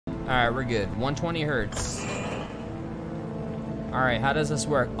Alright, we're good. 120 hertz. Alright, how does this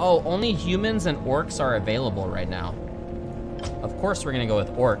work? Oh, only humans and orcs are available right now. Of course we're gonna go with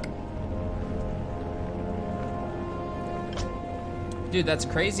orc. Dude, that's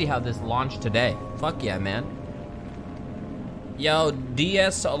crazy how this launched today. Fuck yeah, man. Yo,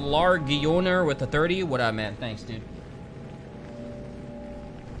 DS Largioner with the 30. What up, man? Thanks, dude.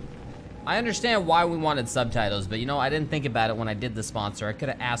 I understand why we wanted subtitles, but you know, I didn't think about it when I did the sponsor. I could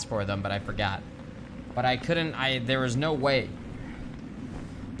have asked for them, but I forgot. But I couldn't, there was no way.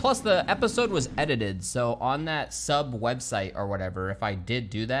 Plus, the episode was edited, so on that sub website or whatever, if I did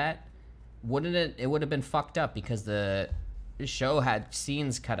do that, it would have been fucked up because the show had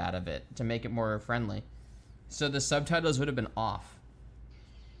scenes cut out of it to make it more friendly. So the subtitles would have been off.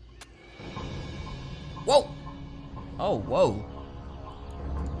 Whoa! Oh, whoa.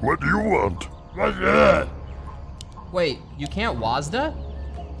 What do you want? What's that? Wait, you can't WASDA?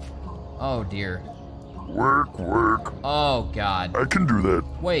 Oh dear. Work, work. Oh god. I can do that.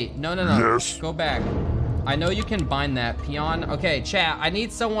 Wait, no. Yes. Go back. I know you can bind that peon. Okay, chat, I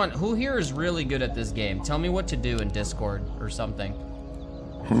need someone who here is really good at this game. Tell me what to do in Discord or something.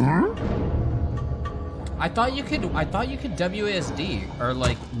 I thought you could WASD or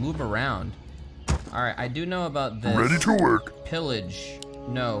like move around. All right, I do know about this. Ready to work. Pillage.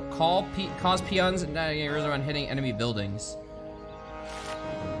 No, cause peons and around hitting enemy buildings.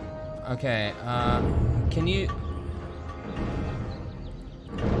 Okay, can you...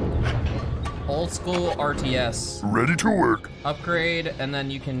 Old school RTS. Ready to work. Upgrade, and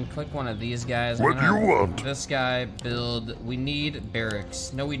then you can click one of these guys. What do you want? This guy, build. We need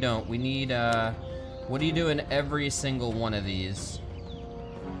barracks. No, we don't. We need, what do you do in every single one of these?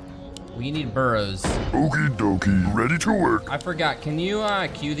 We need burrows. Okie dokie. Ready to work. I forgot. Can you,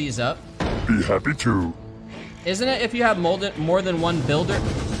 queue these up? Be happy to. Isn't it if you have more than one builder?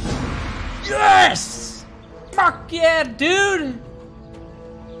 Yes! Fuck yeah, dude!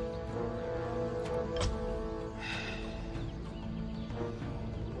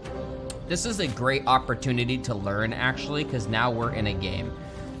 This is a great opportunity to learn, actually, because now we're in a game.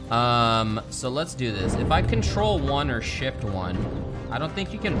 So let's do this. If I control 1 or shift 1, I don't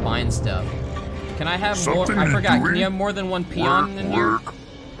think you can bind stuff. Can I have more? I forgot. Can you have more than one peon in here?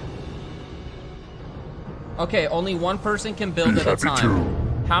 Okay, only one person can build at a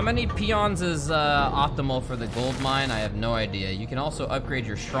time. How many peons is optimal for the gold mine? I have no idea. You can also upgrade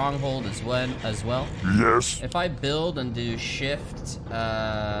your stronghold as well. Yes. If I build and do shift,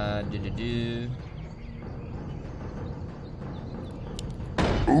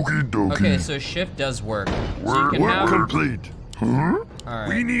 Okie dokie. Okay, so shift does work. Work complete. All right.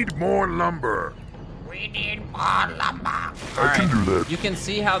 We need more lumber. We need more lumber. I can do that. You can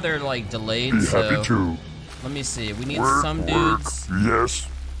see how they're like delayed. Be happy to. Let me see. We need some dudes. Yes.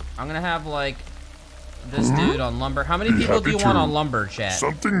 I'm gonna have like this dude on lumber. How many people do you want on lumber, chat?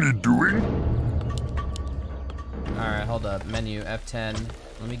 Something need doing? All right, hold up. Menu F10.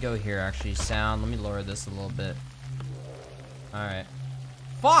 Let me go here. Actually, sound. Let me lower this a little bit. All right.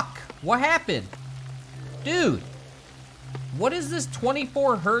 Fuck! What happened, dude? What is this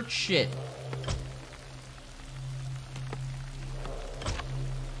 24 hertz shit?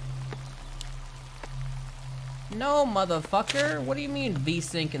 No, motherfucker. What do you mean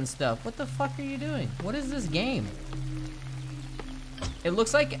VSync and stuff? What the fuck are you doing? What is this game? It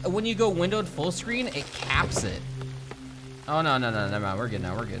looks like when you go windowed full screen, it caps it. Oh, no, never mind. We're good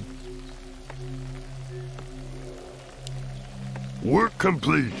now. We're good. Work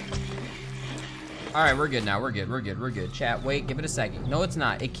complete. All right, we're good now. We're good. Chat, wait, give it a second. No, it's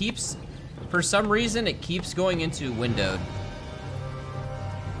not. It keeps, for some reason, it keeps going into windowed.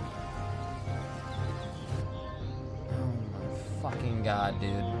 Oh my fucking god,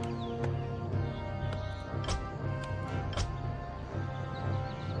 dude.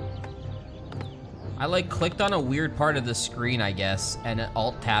 I like clicked on a weird part of the screen, I guess, and it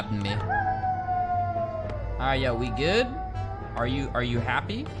alt-tabbed me. All right, yeah, we good? Are you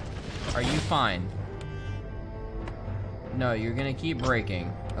happy? Are you fine? No, you're gonna keep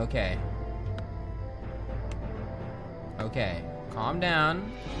breaking. Okay. Okay, calm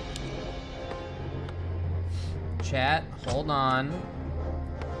down. Chat, hold on.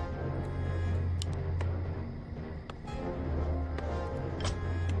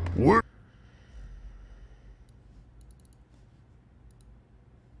 What?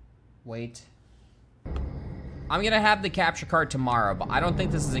 Wait. I'm gonna have the capture card tomorrow, but I don't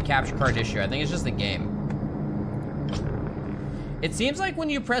think this is a capture card issue. I think it's just a game. It seems like when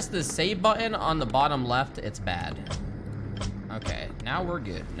you press the save button on the bottom left, it's bad. Okay, now we're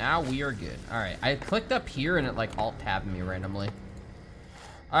good. Now we are good. All right, I clicked up here and it like alt-tabbed me randomly.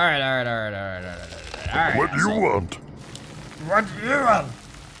 All right. What do you want? What do you want?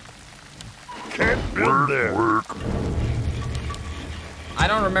 Can't build there. Work. I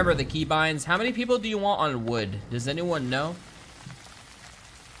don't remember the keybinds. How many people do you want on wood? Does anyone know?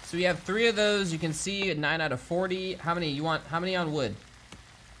 So we have 3 of those. You can see 9 out of 40. How many you want? How many on wood?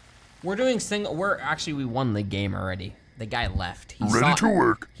 We're doing single. We won the game already. The guy left. Ready to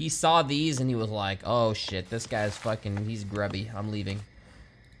work. He saw these and he was like, oh shit, this guy's fucking, he's grubby. I'm leaving.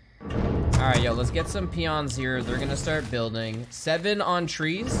 All right, yo, let's get some peons here. They're gonna start building. 7 on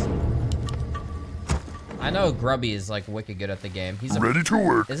trees. I know Grubby is like wicked good at the game. He's ready to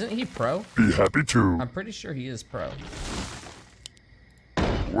work. Isn't he pro? Be happy to. I'm pretty sure he is pro.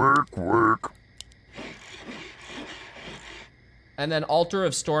 Work. And then Altar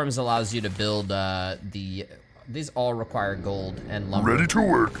of Storms allows you to build these all require gold and lumber. Ready to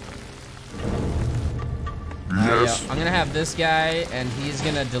work. Yes. I'm gonna have this guy, and he's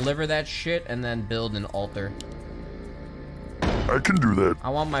gonna deliver that shit and then build an altar. I can do that. I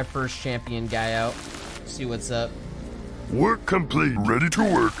want my first champion guy out. See what's up. Work complete. Ready to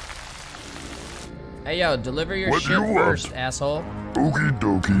work. Hey yo, deliver your What shit do you first, want? asshole. Okie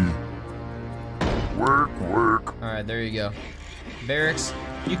dokie. Work. Alright, there you go. Barracks.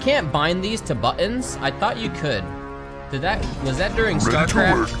 You can't bind these to buttons? I thought you could. Was that during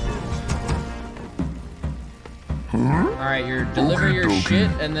StarCraft? Alright, deliver your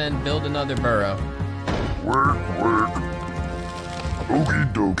shit and then build another burrow. Work.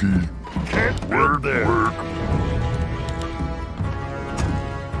 Okie dokie. Can't build there. Work.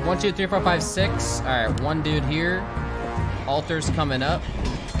 1, 2, 3, 4, 5, 6. Alright, 1 dude here. Altar's coming up.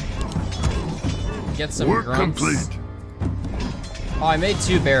 Get some Work grumps. complete. Oh, I made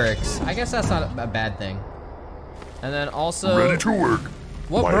 2 barracks. I guess that's not a bad thing. And then also... Ready to work.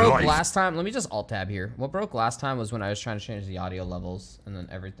 What My broke life. last time? Let me just alt-tab here. What broke last time was when I was trying to change the audio levels, and then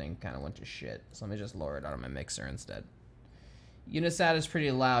everything kind of went to shit. So let me just lower it out of my mixer instead. Unisat is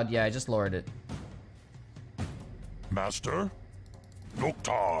pretty loud. Yeah, I just lowered it. Master?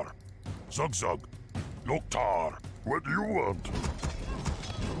 Loktar. Zug. Loktar. What do you want?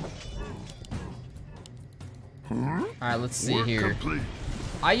 Alright, let's see Work here. complete.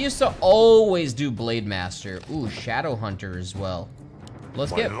 I used to always do Blade Master. Ooh, Shadow Hunter as well.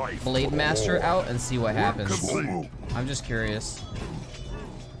 Let's get Blade Master out and see what happens. Complete. I'm just curious.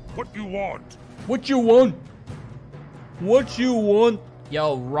 What you want? What you want? What you want?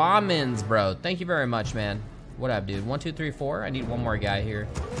 Yo, ramens, bro. Thank you very much, man. What up, dude? 1, 2, 3, 4. I need one more guy here.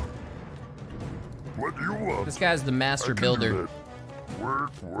 What do you want? This guy's the master I can builder. do that.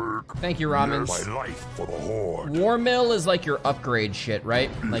 Work. Thank you, ramens. Yes. My life for the Horde. War Mill is like your upgrade shit, right?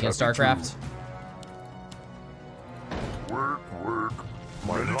 Like in happy StarCraft. Work.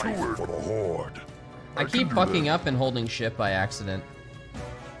 My life for the Horde. I keep fucking up and holding ship by accident.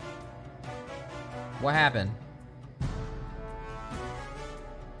 What happened?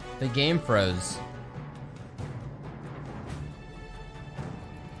 The game froze.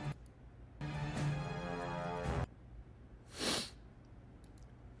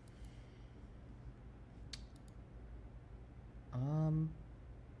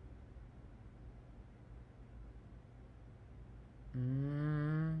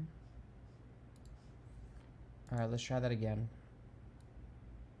 All right, let's try that again.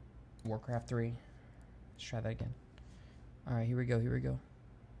 Warcraft 3. Let's try that again. All right, here we go.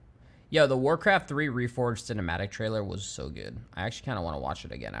 Yo, the Warcraft 3 Reforged cinematic trailer was so good. I actually kind of want to watch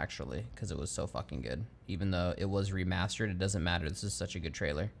it again, actually, because it was so fucking good. Even though it was remastered, it doesn't matter. This is such a good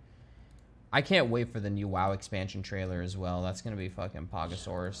trailer. I can't wait for the new WoW expansion trailer as well. That's going to be fucking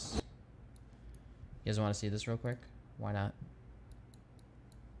Pogosaurus. You guys want to see this real quick? Why not?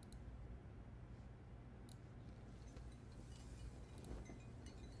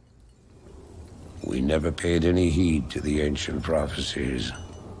 We never paid any heed to the ancient prophecies.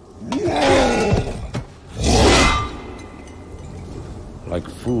 Like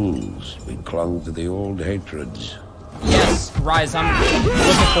fools, we clung to the old hatreds. Yes, Rise, I'm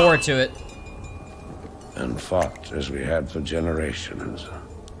looking forward to it. And fought as we had for generations.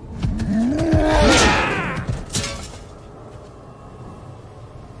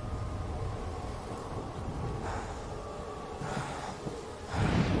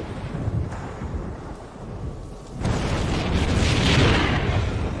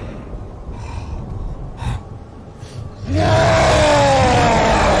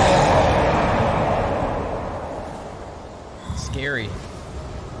 Scary.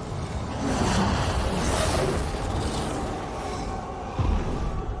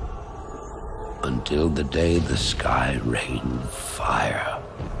 Until the day the sky rained fire,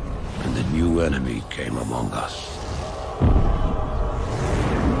 and the new enemy came among us.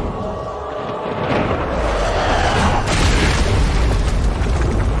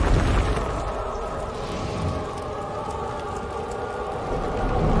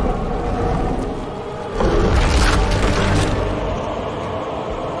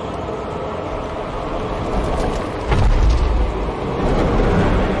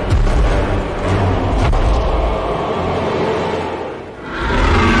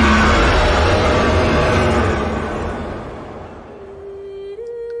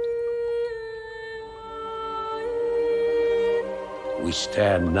 we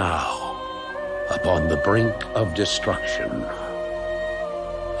stand now upon the brink of destruction.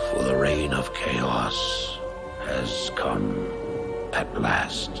 For the reign of chaos has come at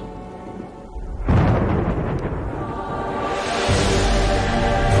last.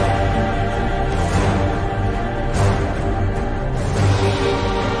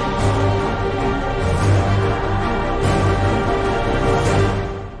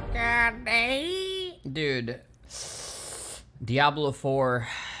 Dude, Diablo 4,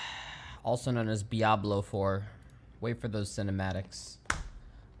 also known as Diablo 4. Wait for those cinematics.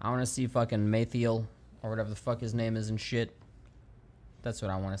 I want to see fucking Mathiel, or whatever the fuck his name is and shit. That's what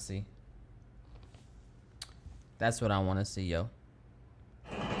I want to see. That's what I want to see, yo.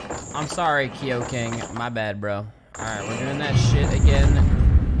 I'm sorry, Kyo King. My bad, bro. Alright, we're doing that shit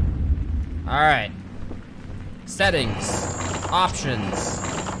again. Alright. Settings. Options.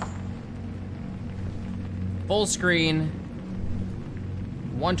 Full screen,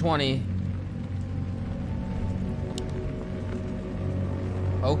 120.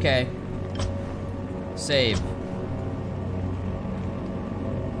 Okay. Save.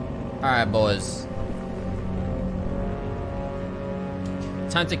 Alright, boys.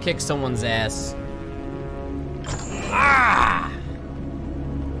 Time to kick someone's ass. Ah!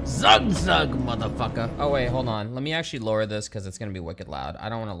 Zug zug, motherfucker. Oh, wait, hold on. Let me actually lower this because it's going to be wicked loud. I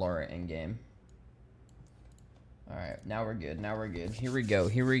don't want to lower it in game. Alright, now we're good, now we're good. Here we go,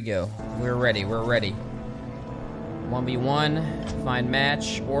 here we go. We're ready, we're ready. 1v1, find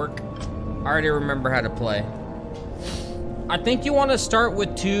match, orc. I already remember how to play. I think you want to start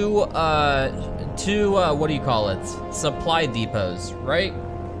with two, what do you call it? Supply depots, right?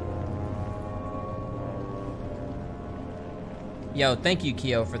 Yo, thank you,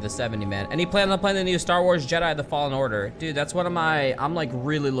 Kyo, for the 70, man. Any plan on playing the new Star Wars Jedi The Fallen Order? Dude, that's one of my... I'm, like,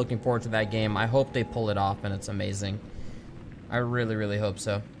 really looking forward to that game. I hope they pull it off and it's amazing. I really, really hope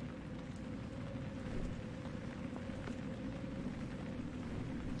so.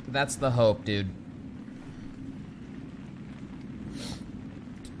 That's the hope, dude.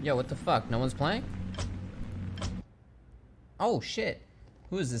 Yo, what the fuck? No one's playing? Oh, shit.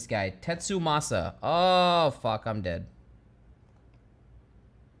 Who is this guy? Tetsumasa. Oh, fuck, I'm dead.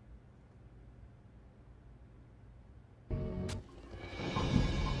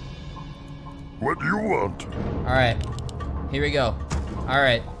 What do you want? Alright, here we go.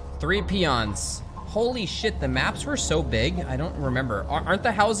 Alright, 3 peons. Holy shit, the maps were so big. I don't remember. Aren't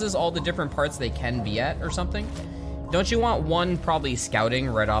the houses all the different parts they can be at or something? Don't you want one probably scouting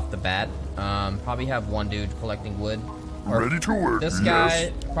right off the bat? Probably have one dude collecting wood. Or ready to work, this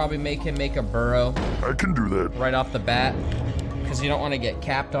guy, probably make him make a burrow. I can do that. Right off the bat. Because you don't want to get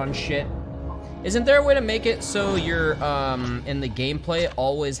capped on shit. Isn't there a way to make it so you're, in the gameplay,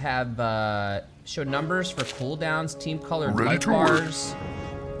 always have, show numbers for cooldowns, team colored light bars,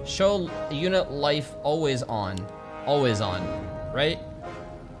 show unit life always on, right?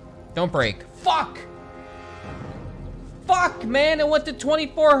 Don't break. Fuck! Fuck, man, it went to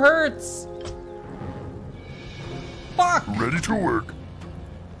 24 hertz! Fuck! Ready to work.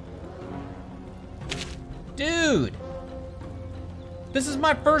 Dude! This is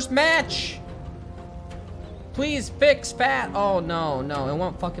my first match! Please fix fat. Oh no, no, it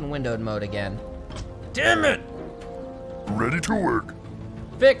went fucking windowed mode again. Damn it! Ready to work.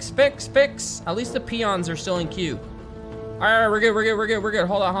 Fix, fix, fix. At least the peons are still in queue. Alright, we're good, we're good, we're good, we're good.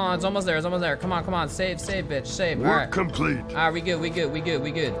 Hold on, hold on, it's almost there, it's almost there. Come on, come on, save, save, bitch, save. Work Alright. complete. Alright, we good, we good, we good,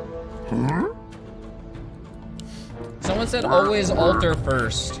 we good. Hmm? Someone said always alter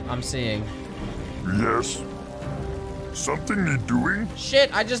first, I'm seeing. Yes. Something need doing?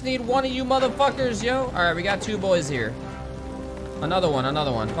 Shit, I just need one of you motherfuckers, yo. Alright, we got 2 boys here. Another one,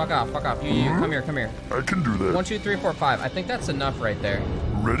 another one. Fuck off, fuck off. You, come here, come here. I can do that. 1, 2, 3, 4, 5. I think that's enough right there.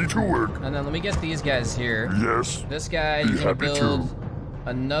 Ready to work. And then let me get these guys here. Yes. This guy, Be you're gonna happy build to.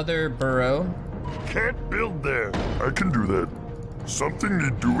 another burrow. Can't build there. I can do that. Something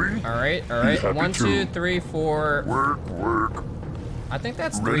need doing? Alright, alright. Be happy 1, 2, to. 3, 4. Work, work. I think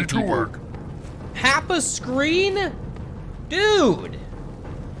that's 3 Ready to people. work. Half a screen? Dude!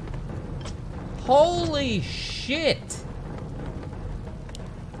 Holy shit!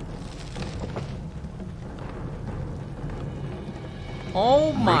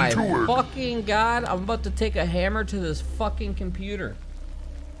 Oh my fucking god, I'm about to take a hammer to this fucking computer.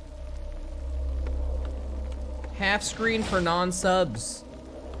 Half screen for non-subs.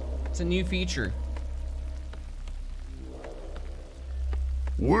 It's a new feature.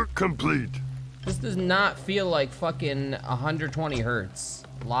 Work complete. This does not feel like fucking 120 hertz.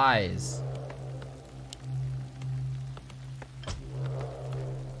 Lies.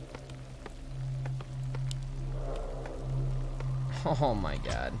 Oh my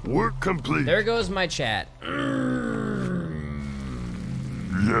god. Work complete. There goes my chat. Yes.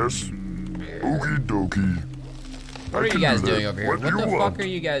 Okie dokie. What are you guys doing over here? What the fuck are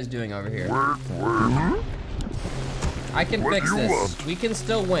you guys doing over here? Work. I can fix this. We can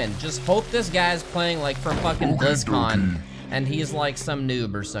still win. Just hope this guy's playing like for fucking BlizzCon and he's like some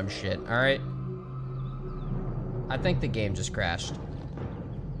noob or some shit, alright? I think the game just crashed.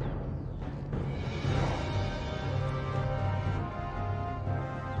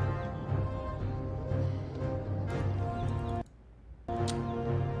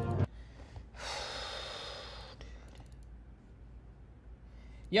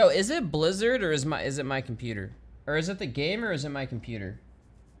 Yo, is it Blizzard or is it my computer? Or is it the game or is it my computer?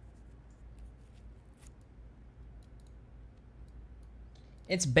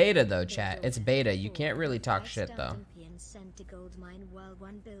 It's beta though, chat. It's beta. You can't really talk shit though. Sent to gold mine while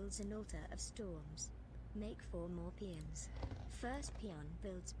one builds an altar of storms. Make 4 more peons. First peon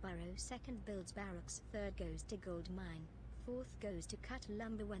builds burrow, second builds barracks, third goes to gold mine, fourth goes to cut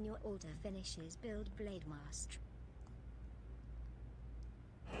lumber. When your altar finishes, build blade mast.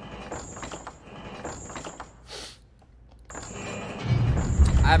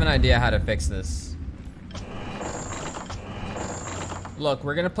 I have an idea how to fix this. Look,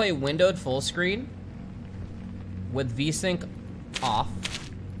 we're gonna play windowed full screen with VSync off.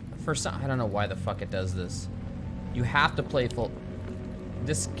 For some, I don't know why the fuck it does this. You have to play full.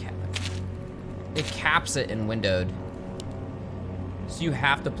 It caps it in windowed, so you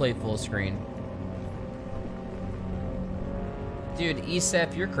have to play full screen. Dude,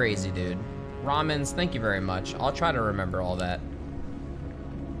 ESEF, you're crazy, dude. Ramens, thank you very much. I'll try to remember all that.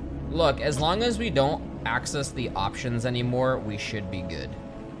 Look, as long as we don't access the options anymore, we should be good.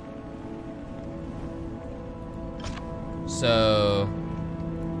 So...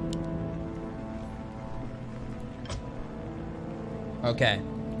 okay.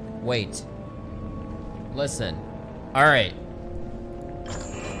 Wait. Listen. Alright.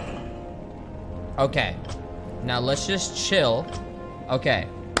 Okay. Now let's just chill. Okay.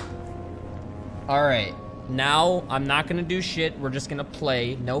 Alright. Now, I'm not gonna do shit. We're just gonna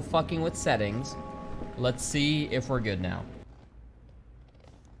play. No fucking with settings. Let's see if we're good now.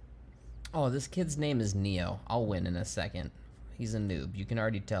 Oh, this kid's name is Neo. I'll win in a second. He's a noob. You can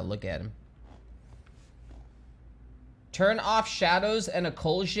already tell. Look at him. Turn off shadows and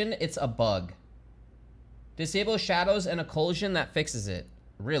occlusion. It's a bug. Disable shadows and occlusion. That fixes it.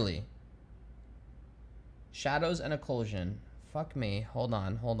 Really. Shadows and occlusion. Fuck me. Hold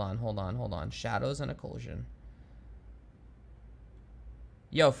on. Shadows and occlusion.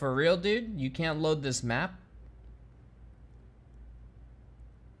 Yo, for real, dude? You can't load this map?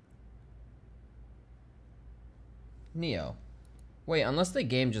 Neo. Wait, unless the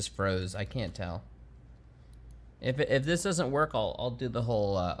game just froze. I can't tell. If this doesn't work, I'll do the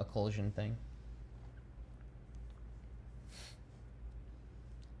whole occlusion thing.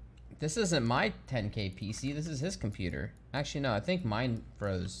 This isn't my 10K PC. This is his computer. Actually, no. I think mine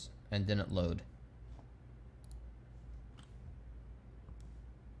froze and didn't load.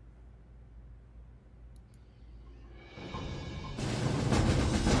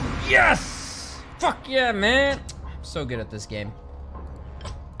 Yes! Fuck yeah, man! I'm so good at this game.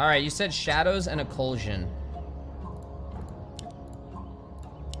 Alright, you said shadows and occlusion.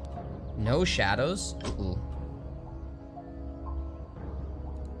 No shadows? Ooh.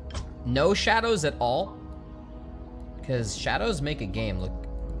 No shadows at all? Because shadows make a game look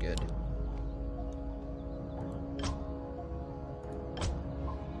good.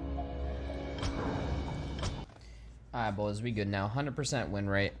 Alright, boys, we good now. 100% win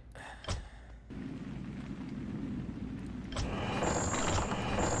rate.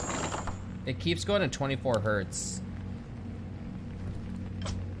 It keeps going to 24 hertz.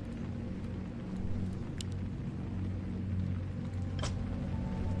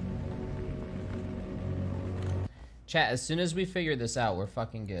 Chat, as soon as we figure this out, we're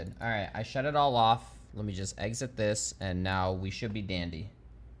fucking good. Alright, I shut it all off. Let me just exit this, and now we should be dandy.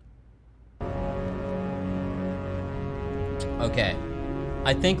 Okay.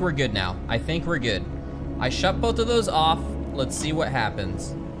 I think we're good now. I think we're good. I shut both of those off. Let's see what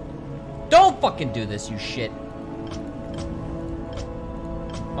happens. Don't fucking do this, you shit.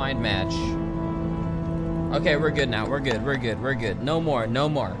 Find match. Okay, we're good now. We're good. We're good. We're good. No more. No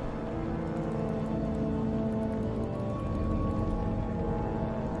more.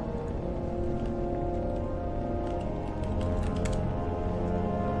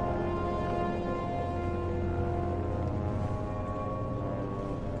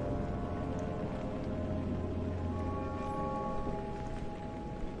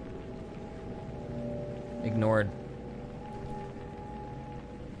 Ignored.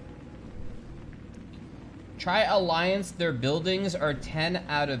 Try Alliance. Their buildings are 10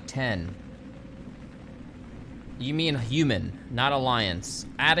 out of 10. You mean human, not Alliance.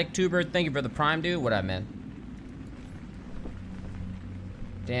 Attic Tuber, thank you for the prime, dude. What up, man?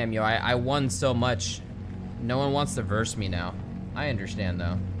 Damn, yo, I won so much. No one wants to verse me now. I understand,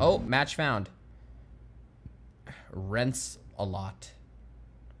 though. Oh, match found. Rents a lot.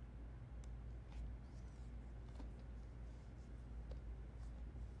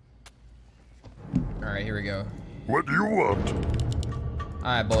 Alright, here we go. What do you want?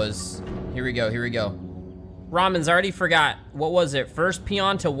 Alright, boys. Here we go, here we go. Ramens, I already forgot. What was it? First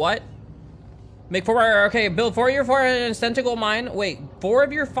peon to what? Make 4, okay, build 4 of your 4 and send to gold mine. Wait, 4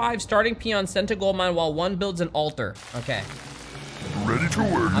 of your 5 starting peons sent to gold mine while 1 builds an altar. Okay. Ready to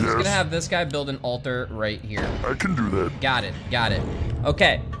work, I'm yes. just gonna have this guy build an altar right here. I can do that. Got it, got it.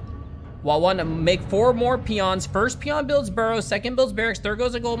 Okay. While 1, make 4 more peons. First peon builds burrow, second builds barracks, third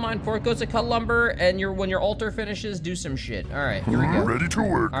goes to gold mine, fourth goes to cut lumber, and when your altar finishes, do some shit. All right, here we go. Ready to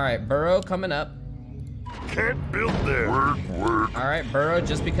work. All right, burrow coming up. Can't build there. Work. All right, burrow,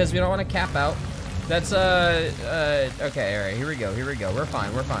 just because we don't want to cap out. That's, okay, all right, here we go, here we go. We're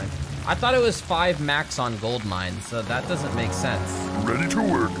fine, we're fine. I thought it was 5 max on gold mine, so that doesn't make sense. Ready to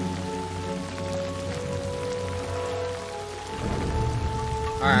work.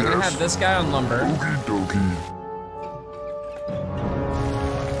 All right, I'm gonna have this guy on lumber. Okie dokie.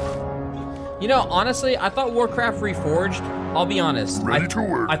 You know, honestly, I thought Warcraft Reforged, I'll be honest. Ready to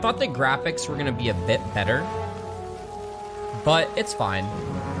work. I thought the graphics were gonna be a bit better, but it's fine.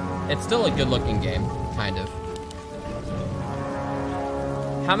 It's still a good looking game, kind of.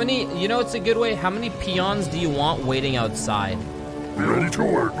 How many, you know it's a good way, how many peons do you want waiting outside? Ready to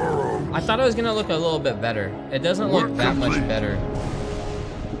work. I thought it was gonna look a little bit better. It doesn't look that much better.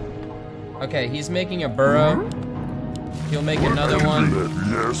 Okay, he's making a burrow. He'll make another one.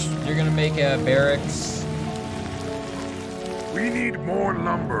 Yes. You're gonna make a barracks. We need more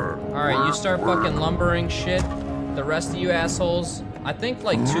lumber. Alright, you start fucking lumbering shit. The rest of you assholes, I think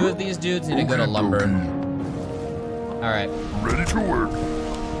like 2 of these dudes need to go to lumber. Alright. Ready to work.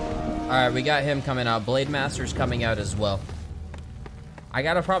 Alright, we got him coming out. Blade Master's coming out as well. I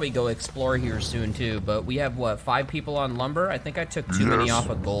gotta probably go explore here soon too, but we have what, 5 people on lumber? I think I took too many off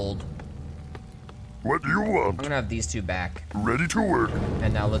of gold. What do you want? I'm gonna have these 2 back. Ready to work.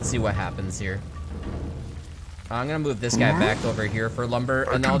 And now let's see what happens here. I'm gonna move this guy back over here for lumber,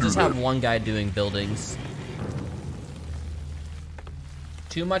 and I'll just have 1 guy doing buildings.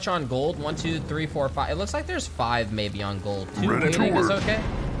 Too much on gold? 1, 2, 3, 4, 5. It looks like there's 5 maybe on gold. 2 Ready to waiting is work. okay?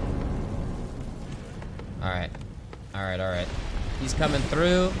 Alright. Alright, alright. He's coming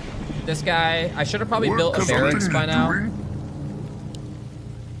through. This guy, I should have probably built a barracks by now.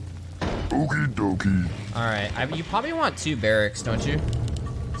 Okie dokie. Alright, you probably want 2 barracks, don't you?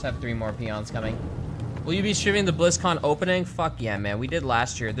 Let's have 3 more peons coming. Will you be streaming the BlizzCon opening? Fuck yeah, man. We did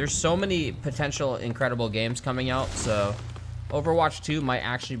last year. There's so many potential incredible games coming out, so Overwatch 2 might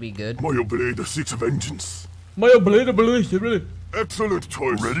actually be good. My blade, the 6 of vengeance. Excellent. Excellent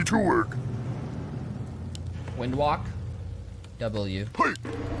choice. Ready to work. Windwalk. W. Hey.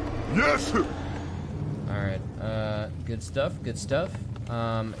 Yes. Alright, good stuff, good stuff.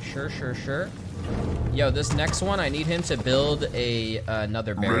 Sure. Yo, this next one, I need him to build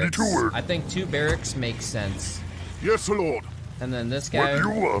another barracks. Ready to work. I think 2 barracks makes sense. Yes, Lord. And then this guy, What do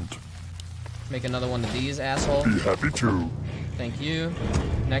you want? make another one of these, asshole. Be happy to. Thank you.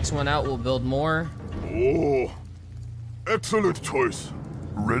 Next one out, we'll build more. Oh, excellent choice.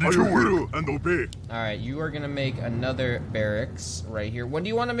 Ready to work and obey. Alright, you are gonna make another barracks right here. When do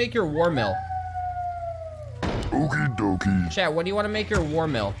you want to make your war mill? Okie dokie. Chat, when do you want to make your war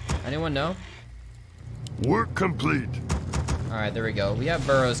mill? Anyone know? Work complete. Alright, there we go. We have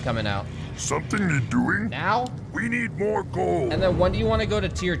burrows coming out. Something need doing? Now? We need more gold. And then when do you want to go to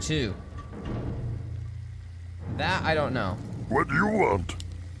tier 2? That, I don't know. What do you want?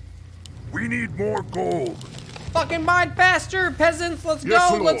 We need more gold. Fucking mine faster, peasants! Let's Yes,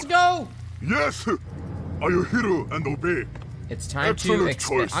 go! Lord. Let's go! Yes. I hear and obey. It's time to Excellent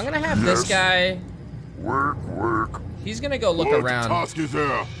expand. choice. I'm gonna have this Yes. guy. Work. He's gonna go look What around task is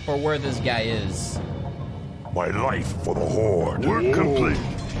there? for where this guy is. My life for the Horde. Work complete.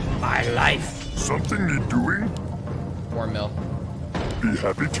 My life. Something need doing? War mill. Be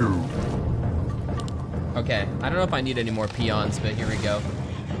happy to. Okay, I don't know if I need any more peons, but here we go.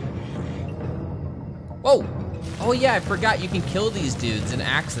 Whoa! Oh yeah, I forgot you can kill these dudes in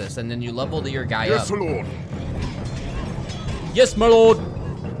Axis, and then you level your guy Yes, up. Lord. Yes, my lord!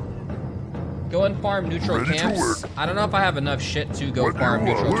 Go and farm neutral Ready to camps. work. I don't know if I have enough shit to go What do farm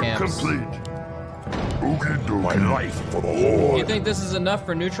you want? neutral Work camps. complete. Okie dokie. My life for the Horde. You think this is enough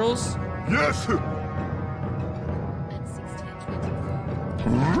for neutrals? Yes.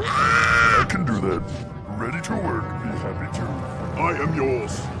 I can do that. Ready to work. Be happy to. I am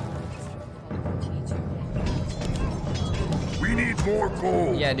yours. We need more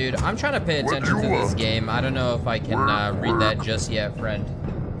gold. Yeah, dude, I'm trying to pay attention to this game. I don't know if I can read that just yet, friend.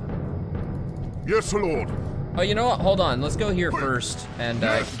 Yes, Lord. Oh, you know what? Hold on. Let's go here first and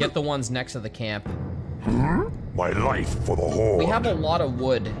get the ones next to the camp. My life for the Horde. We have a lot of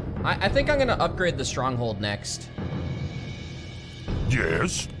wood. I think I'm gonna upgrade the stronghold next.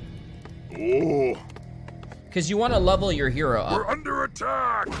 Yes. Oh. Because you want to level your hero up. We're under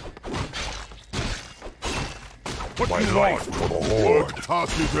attack. My life for the Horde.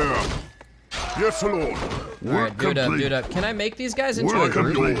 Task is there. Yes, Lord. Alright, dude up. Can I make these guys into a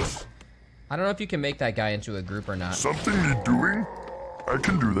group? I don't know if you can make that guy into a group or not. Something need doing? I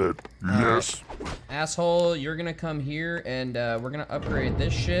can do that. Yes. Asshole, you're gonna come here and we're gonna upgrade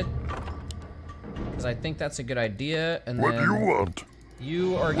this shit. Because I think that's a good idea. And what then do you want?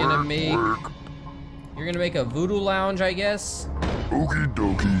 You are gonna make... You're gonna make a voodoo lounge, I guess? Okie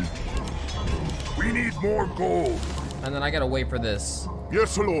dokie. We need more gold. And then I gotta wait for this.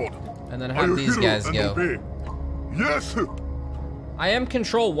 Yes, Lord. And then have these guys go. Yes. I am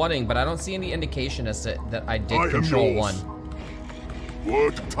control 1ing, but I don't see any indication as to that I did control 1.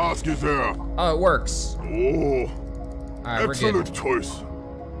 What task is there? Oh, it works. Oh. Alright, we're good. Excellent choice.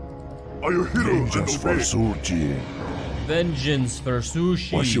 Are you hero Vengeance for sushi. Vengeance for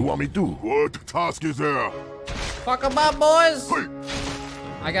sushi. What you want me to do? What task is there? Fuck 'em up, boys! Hey.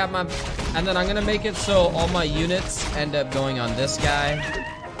 I got my... And then I'm gonna make it so all my units end up going on this guy.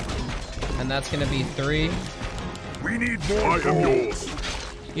 And that's gonna be 3. We need more. I am yours.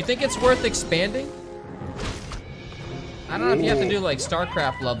 You think it's worth expanding? I don't know if you have to do like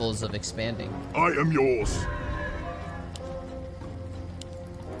StarCraft levels of expanding. I am yours.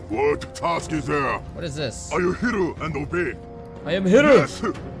 What task is there? What is this? Are you hero and obey? I am hero. Yes.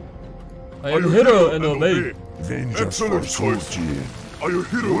 I am hero and obey. Vengeance for Excellent choice. sushi. Are you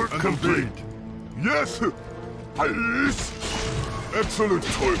hero and obey? Yes. Yes. Excellent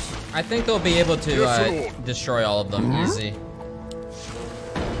choice. I think they'll be able to destroy all of them easy.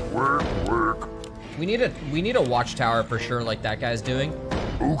 Work. We need a watchtower for sure, like that guy's doing.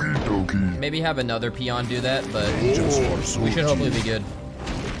 Okie dokie. Maybe have another peon do that, but for we should hopefully be good.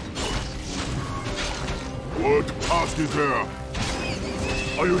 What task is there?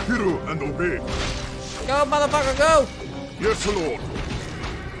 Are you hero and obey? Go, motherfucker, go! Yes, Lord.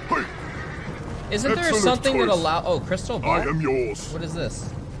 Hey. Isn't there Excellent something that choice. allow? Oh, crystal ball. I am yours. What is this?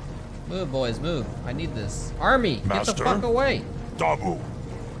 Move, boys, move. I need this. Army, Master? get the fuck away. Dabu.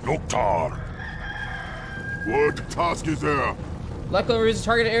 Loktar. What task is there? Luckily, reasons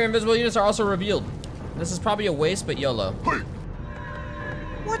targeted area invisible units are also revealed. This is probably a waste, but YOLO. Hey.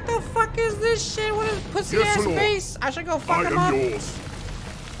 What the fuck is this shit? What is pussy Yes, ass Lord. face? I should go fuck I him am up. yours.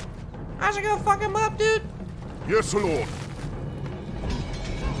 I should go fuck him up, dude. Yes, Lord.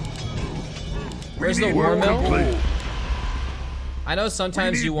 Where's the need war more mill? gold. I know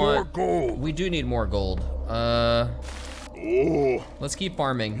sometimes We need you want. more gold. We do need more gold. Oh. Let's keep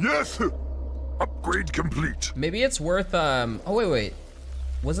farming. Yes. Upgrade complete. Maybe it's worth. Oh wait.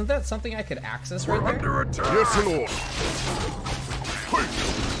 Wasn't that something I could access right there? Under attack. Yes, Lord. Hey.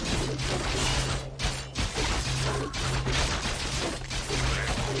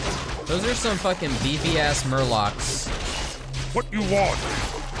 Those are some fucking beefy ass murlocs. What you want?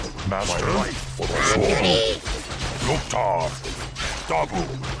 Master. My life for the Horde. Loktar. Dabu.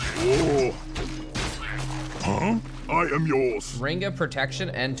 Oh. Huh? I am yours. Ring of Protection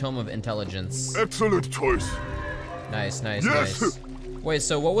and Tome of Intelligence. Excellent choice. Nice. Yes. Wait,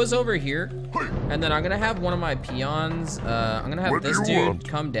 so what was over here? Hey. And then I'm gonna have one of my peons, I'm gonna have What do this you dude want?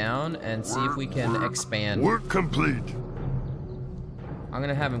 come down and see if we can expand. Work complete. I'm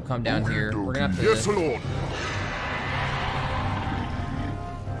gonna have him come down here. We're gonna have to. Yes, Lord.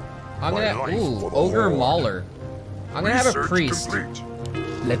 I'm My gonna. life Ooh, for the Ogre Horde. Mauler. I'm gonna have a Research priest complete.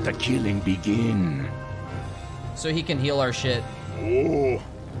 Let the killing begin. so he can heal our shit. Oh.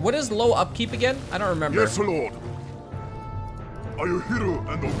 What is low upkeep again? I don't remember. Yes, Lord. Are you hero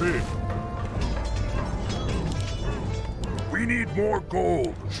and obey? We need more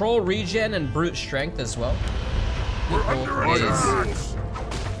gold. Troll regen and brute strength as well. We're Cool. under It attack. is.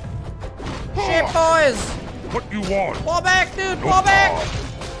 Shit, boys! What you want? Fall back, dude! Fall back!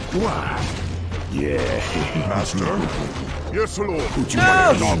 What? Yeah. Master? Yes, Lord.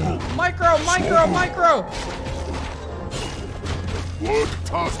 No! Micro! What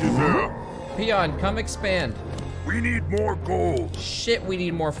task is there? Peon, come expand. We need more gold. Shit, we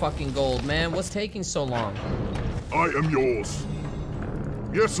need more fucking gold, man. What's taking so long? I am yours.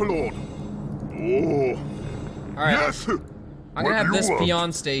 Yes, Lord. Oh. Alright, Yes. I'm I'm gonna have this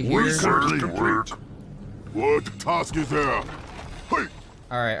peon stay here. Research complete. What task is there? Hey.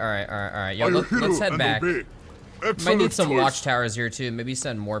 Alright. Yo, let's head back. Might need some watchtowers here too. Maybe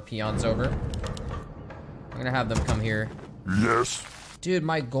send more peons over. I'm gonna have them come here. Yes. Dude,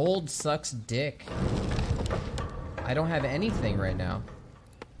 my gold sucks dick. I don't have anything right now.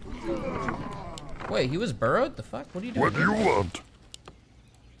 Wait, he was burrowed? The fuck? What are you doing? What do you want?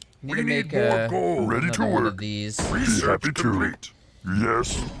 We need more gold. Ready to work. One of these. Research complete.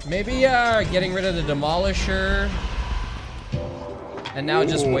 Yes. Maybe getting rid of the demolisher. And now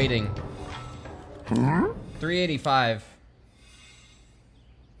just waiting. 385.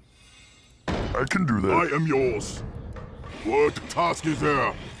 I can do that. I am yours. What task is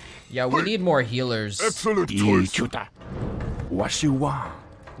there? Yeah, we need more healers. Excellent choice. What you want?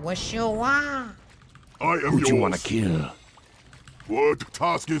 What you want? I am Who yours. you wanna kill? What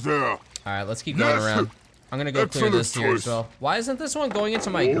task is there? Alright, let's keep going around. I'm gonna go clear this here as well. Why isn't this one going into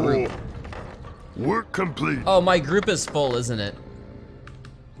my group? Work complete. Oh, my group is full, isn't it?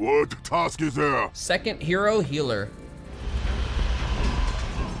 What task is there? Second hero healer.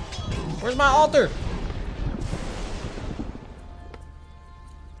 Where's my altar?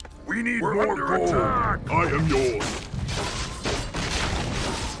 We need more gold. Attack. I am yours.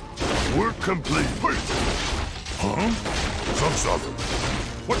 Work complete. Huh? Some.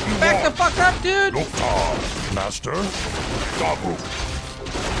 What you Back want? the fuck up, dude! Doctor. Master. Dabu.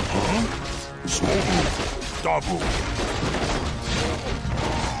 Huh? Slobu. Dabu.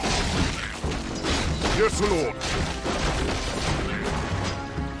 Yes, Lord.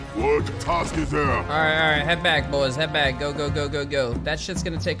 What task is there? Alright, head back, boys. Head back. Go. That shit's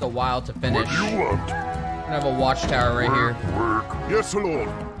gonna take a while to finish. What do you want? I'm gonna have a watchtower right here. Work. Yes, Lord.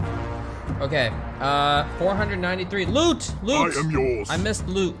 Okay, 493. Loot! Loot! I am yours. I missed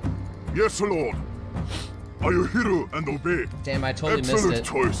loot. Yes, Lord. Are you hero and obey? Damn, I totally missed Excellent it.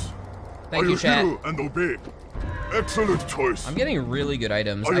 choice. Thank Are you, chat. hero and obey? Excellent choice. I'm getting really good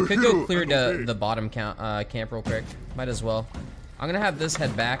items. Are I you could go hero clear and obey? the bottom camp real quick. Might as well. I'm gonna have this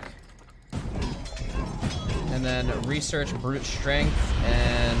head back. And then research brute strength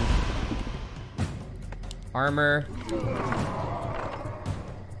and armor.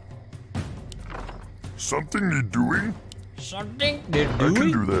 Something need doing? Something to I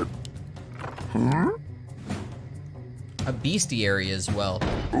can do that. Huh? A bestiary as well.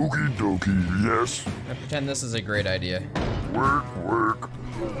 Okie dokie, yes. I pretend this is a great idea. Work.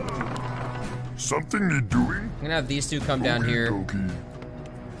 Something need doing? I'm gonna have these two come down here. Dokie.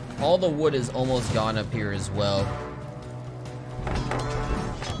 All the wood is almost gone up here as well.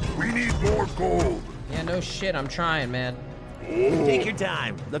 We need more gold. Yeah, no shit, I'm trying, man. Take your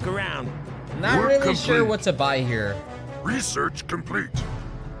time. Look around. Not Work really sure complete. what to buy here. Research complete.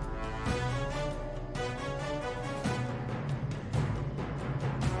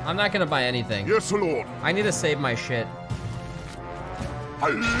 I'm not gonna buy anything. Yes, Lord. I need to save my shit.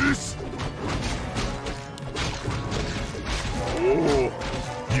 Yes. Oh,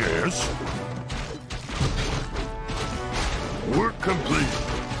 yes. Work complete.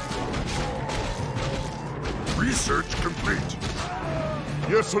 Research complete.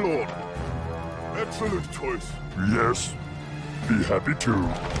 Yes, Lord. Excellent choice. Yes. Be happy too.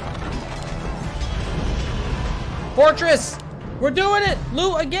 Fortress! We're doing it!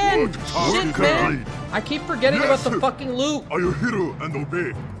 Loot again! Work Shit, complete. man! I keep forgetting Yes. about the fucking loot. Are you hero and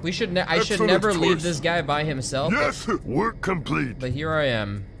obey? I should Excellent never leave choice. this guy by himself. Yes. Work complete. But here I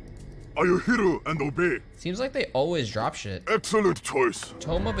am. Are you hero and obey? Seems like they always drop shit. Excellent choice.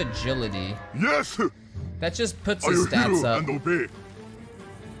 Tome of Agility. Yes. That just puts Are his you stats hero up. and obey?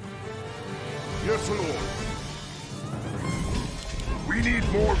 Yes, Lord. We need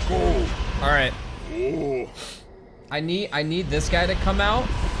more gold. Alright. Oh, I need this guy to come out,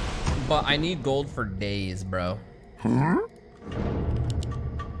 but I need gold for days, bro.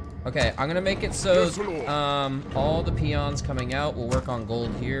 Okay, I'm gonna make it so Yes, Lord. all the peons coming out will work on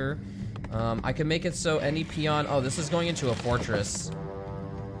gold here. I can make it so any peon. Oh, this is going into a fortress.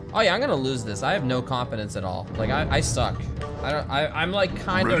 Oh yeah, I'm gonna lose this. I have no confidence at all. Like I suck. I'm like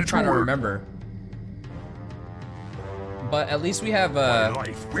kind Ready of to trying to work. remember. But at least we have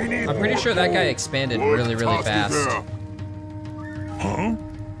we need I'm pretty more sure that guy gold. expanded What really task is fast. there? Huh?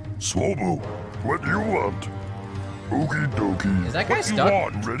 Swobo, what do you want? Okie dokie. Is that guy what stuck? You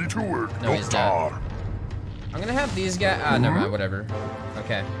want? Ready to work. No, he's not. I'm gonna have these guys. Never mind. Whatever.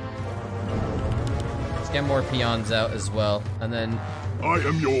 Okay. Let's get more peons out as well, and then I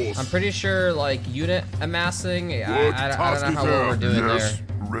am yours. I'm pretty sure like unit amassing. I What don't task know is how well we're doing yes. there.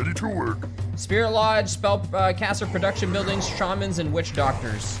 Ready to work. Spirit Lodge, Spellcaster production buildings, shamans, and witch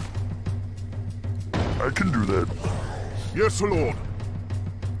doctors. I can do that. Yes, Lord.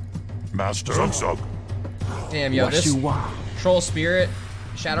 Master. Zug. Damn, yo, this troll spirit,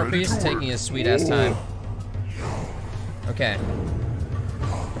 Shadow Ready Priest, to taking work. his sweet ass time. Okay,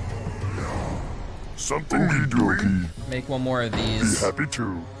 Something need doing. make one more of Be these. happy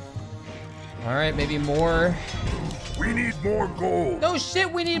too. All right, maybe more. We need more gold. No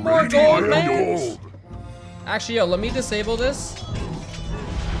shit, we need more Ready gold, more man. gold. Actually, yo, let me disable this.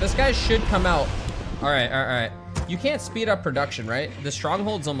 This guy should come out. All right, all right, all right. You can't speed up production, right? The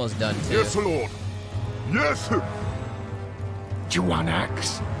stronghold's almost done too. Yes, Lord. Yes. You want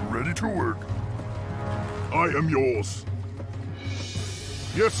axe? Ready to work. I am yours.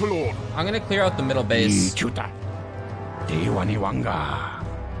 Yes, Lord. I'm gonna clear out the middle base. Chuta. Dewaniwanga.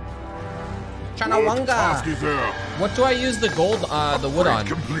 What task is there? What do I use the gold, the wood on?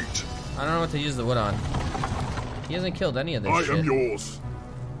 Complete. I don't know what to use the wood on. He hasn't killed any of this I shit. am yours.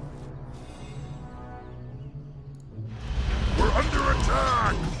 We're under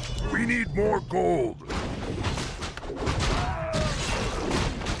attack. We need more gold.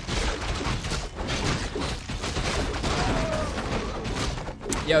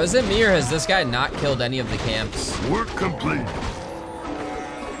 Yo, is it me or has this guy not killed any of the camps? Work complete.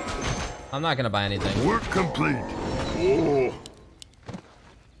 I'm not gonna buy anything. Work complete. Oh.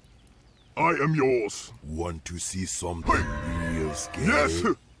 I am yours. Want to see something real scary? Yes.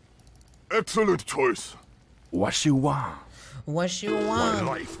 Excellent choice. What you want? What you My want?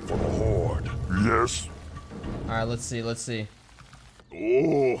 life for the Horde. Yes. All right, let's see, let's see.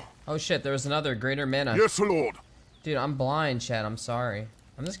 Oh. Oh shit, there was another greater mana. Yes, Lord. Dude, I'm blind, Chad. I'm sorry.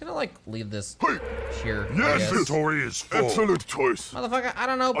 I'm just gonna like leave this Hey. here. I Yes. guess. Inventory is full. Excellent choice. Motherfucker, I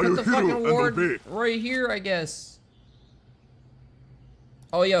don't know. Are you Put the hero fucking and ward obey? right here, I guess.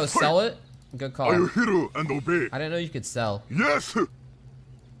 Oh, yo, sell it? Good Are you call. hero and obey? I didn't know you could sell. Yes.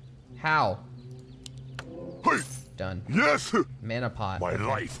 How? Hey. Done. Yes. Mana pot. My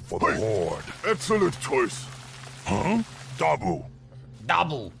life for the Horde. Excellent choice. Huh? Dabu.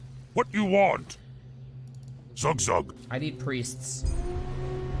 Double. What you want? Zug. I need priests.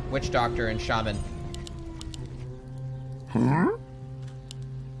 Witch doctor and shaman.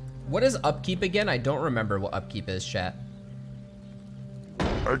 What is upkeep again? I don't remember what upkeep is, chat.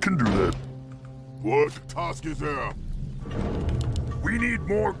 I can do that. What task is there? We need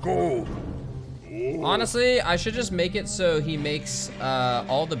more gold. Oh. Honestly, I should just make it so he makes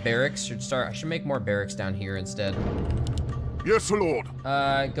all the barracks should start. I should make more barracks down here instead. Yes, Lord.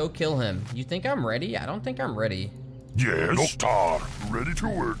 Go kill him. You think I'm ready? I don't think I'm ready. Yes. Doctor, ready to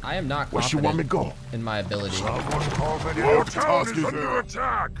work. I am not Where you want me confident go? in my ability. Our town is under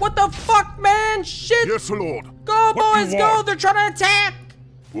attack. What the fuck, man? Shit! Yes, Lord. Go, What boys, you go! want? They're trying to attack!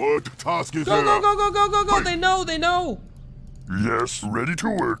 What task is Go, there? go, go, go, go, go, go! They know, they know! Yes, ready to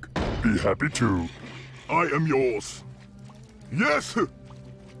work. Be happy too. I am yours. Yes.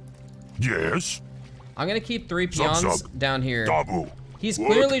 Yes. I'm gonna keep 3 peons Zug. down here. Dabu. He's What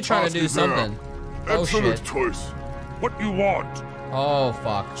clearly trying to task do is there? something. Oh, Excellent shit. choice. What you want? Oh,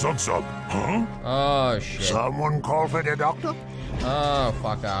 fuck. Zug. Huh? Oh, shit. Someone call for the doctor? Oh,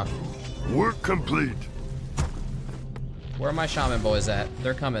 fuck off. Work complete. Where are my shaman boys at?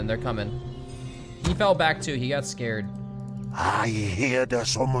 They're coming, they're coming. He fell back too, he got scared. I hear the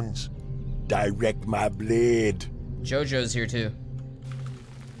summons. Direct my blade. Jojo's here too.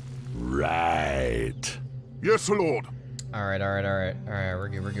 Right. Yes, Lord. Alright, alright, alright. Alright, we're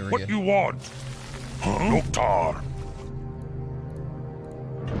good, we're good, we're good. What you want? Huh? Doctor.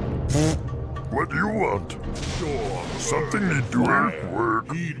 What do you want? Sure. Something need doing.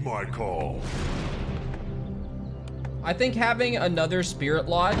 Work. Heed my call. I think having another spirit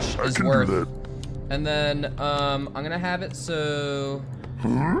lodge I is can worth. do that. And then, I'm gonna have it so...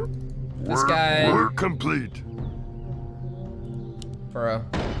 Huh? This guy... Work complete. Bro.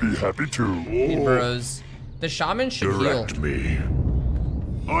 Be happy too. Need bros. The shaman should heal. Direct me.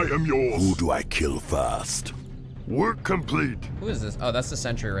 I am yours. Who do I kill first? Work complete. Who is this? Oh, that's the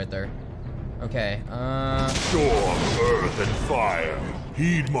sentry right there. Okay, Storm, earth, and fire.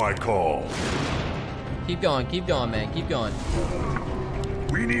 Heed my call. keep going, man, keep going.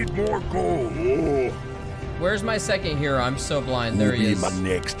 We need more gold. Oh. Where's my second hero? I'm so blind. There Who he be is. my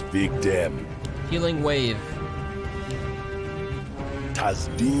next victim? Healing wave.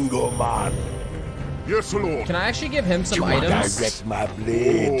 Tazdingo man. Yes, Lord. Can I actually give him some Direct items? my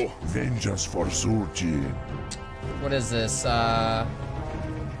blade. Oh. Vengeance for Surgi. What is this?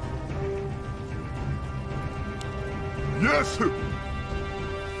 Yes.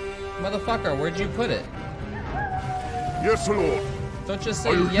 Motherfucker, where'd you put it? Yes, Lord. Don't just say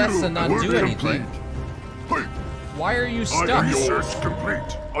Are you yes hero? and not Work do anything. complete. Hey. Why are you I stuck? am yours.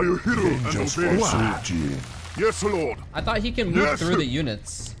 Complete. Are you hero and Vengeance for obey? Surgi. Yes, Lord. I thought he can move through the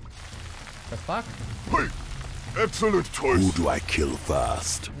units. The fuck? Hey, excellent choice. Who do I kill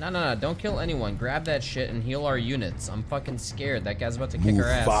first? No, don't kill anyone. Grab that shit and heal our units. I'm fucking scared. That guy's about to kick Move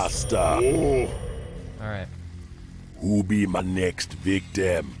our ass. faster. Oh, Alright. Who be my next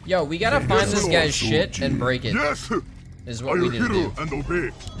victim? Yo, we gotta find this Lord, guy's shit and break it. yes. Is I what we need to hear do. and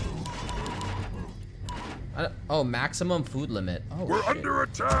obey. Oh, maximum food limit. Oh, We're shit. under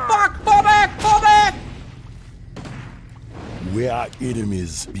attack. Fuck! Fall back! Fall back! Where are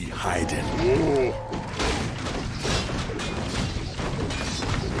enemies be hiding? Oh,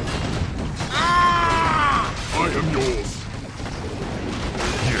 I am yours.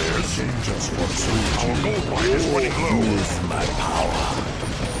 Yes, just for Our gold mine is running low. Use my power.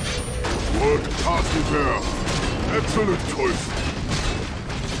 What task is there? Excellent choice.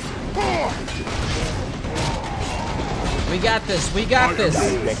 Ah, We got this. We got this.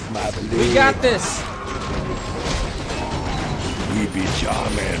 Direct my blade. We got this. We be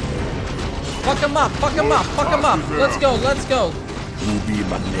charming. Fuck him up. Fuck him up. Fuck him up. Let's go. Let's go. Who be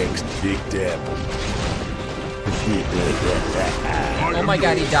my next victim? Oh my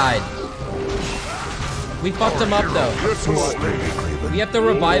god, he died. We fucked him up though. yes, Lord. We have to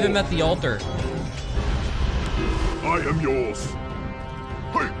revive him at the altar. I am yours.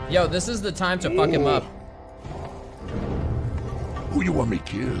 Hey, Yo, this is the time to fuck him up. Who you want me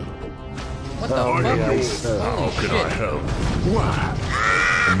kill? What the I am fuck? yours. Holy How can I shit. help? What?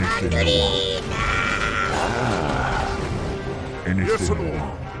 Anything you want. Anything Yes, you Lord.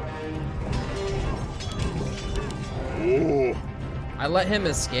 want. Oh, I let him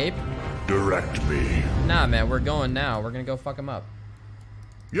escape. Direct me. Nah, man, we're going now. We're gonna go fuck him up.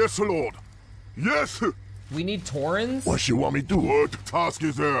 yes, Lord. Yes. We need Taurens? What you want me do? What task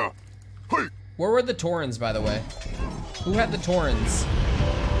is there? Hey, Where were the Taurens, by the way? Who had the Taurens?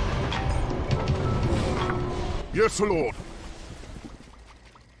 yes, Lord.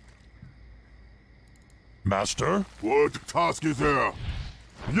 Master? What task is there?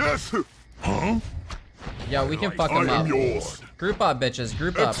 Yes. Huh? Yo, we can fuck I him am up. yours. Group up, bitches.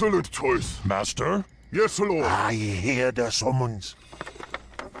 Group up. Excellent choice. Master? Yes, Lord. I hear the summons.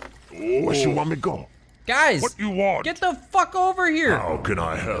 Where you want me go? Guys, What you want? get the fuck over here. How can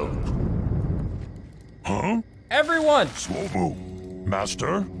I help? Huh? Everyone. Slow move.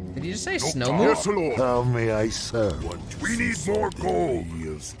 Master? Did you just say Nope. snow Yes, move? Lord. How may I serve? We need more gold.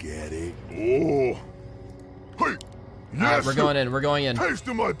 You scary? Oh. Hey. Yes. Alright, we're going in. We're going in. Taste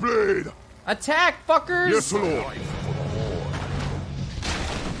of my blade. Attack, fuckers! Yes, Lord.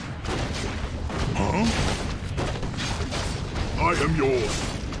 Huh? I am yours.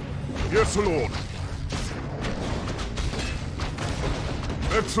 Yes, Lord.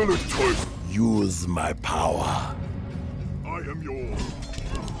 Excellent choice. Use my power. I am yours.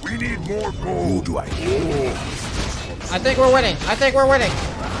 We need more Who gold. do I kill? Oh. I think we're winning. I think we're winning.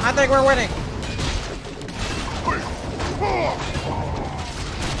 I think we're winning. Hey. Ah.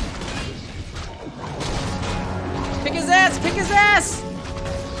 Kick his ass! Kick his ass!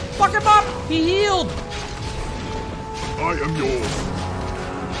 Fuck him up! He healed! I am yours.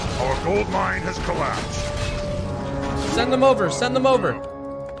 Our gold mine has collapsed. Send them over. Send them over.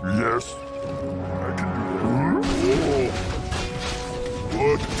 Yes. I can do Oh.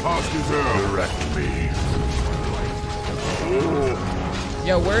 What task is there? that. Direct me. Oh.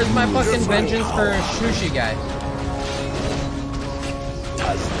 Yo, where's my fucking vengeance for Shushi guy?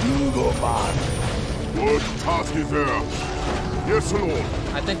 Tasdingo man. What task is there? Yes, Lord.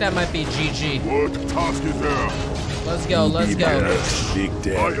 I think that might be GG. What task is there? Let's go. Let's Be my go. next I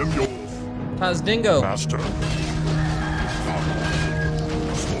victim. am yours. Tazdingo. Master?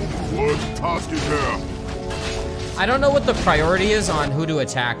 What task is there? I don't know what the priority is on who to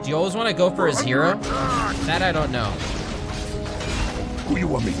attack. Do you always want to go for his hero? That I don't know. Who you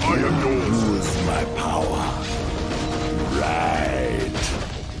want me to I am yours. Use my power. Right.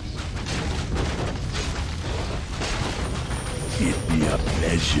 It be a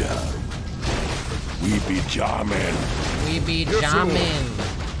pleasure. We be charming. We be Yes, jamming.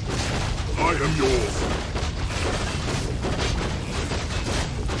 I am yours.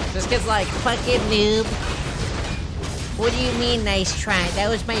 This kid's like, fucking noob. What do you mean, nice try? That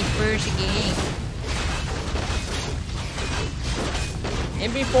was my first game.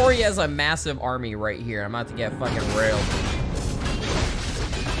 And before he has a massive army right here. I'm about to get fucking railed.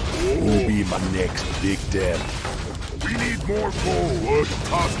 Who be my next victim? We need more gold. What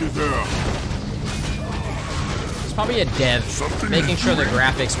task is there? It's probably a dev making sure the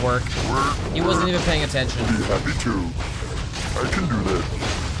graphics work. He wasn't even paying attention. be happy to? I can do that.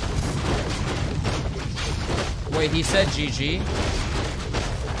 Wait, he said GG?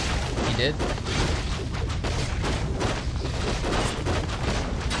 He did?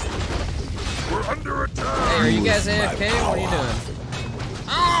 are you guys AFK? What are you doing?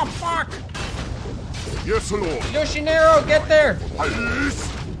 Oh, fuck! Yes, Lord. Yoshinero, get there! Yes.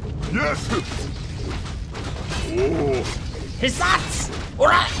 Yes. Oh. Hisats!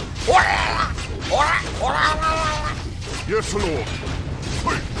 Yes, Lord.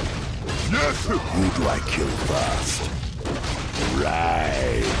 Hey. Yes. Who do I kill first?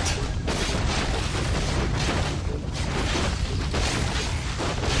 Right.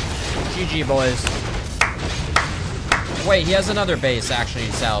 GG, boys. Wait, he has another base, actually,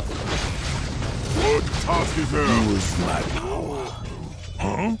 south. What task is there? Use my power.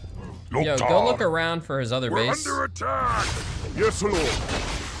 Huh? Yo, go look around for his other We're base. under attack. Yes, Lord. He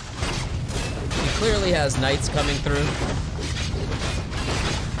clearly has knights coming through.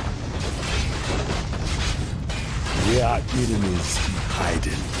 Where are enemies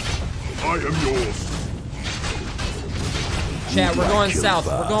hiding? I am yours. Chat, we're going south.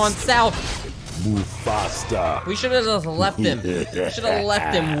 We're going south. Move faster. We should have just left him. We should have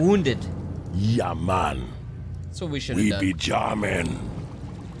left him wounded. Yeah, man. That's what we should have We done. be jamming.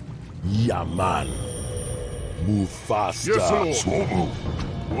 Yeah, man. Move faster. Yes, Lord. Slow move.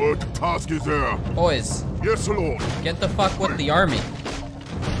 What task is there? Boys, Yes, Lord. get the fuck with the army.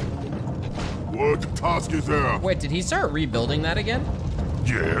 What task is there? Wait, did he start rebuilding that again?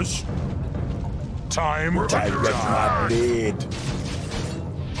 Yes. Time to Direct my blade.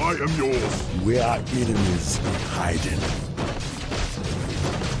 I am yours. Where are enemies hiding?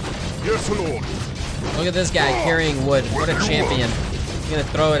 Yes, Lord. Look at this guy carrying wood. What a champion. He's gonna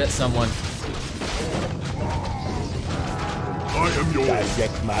throw it at someone. I am yours.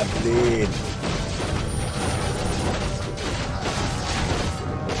 Direct my blade.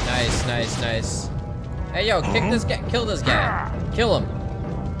 Nice, nice, nice. Hey, yo, kick this guy. Kill this guy. Kill him.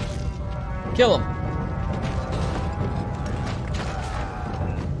 Kill him.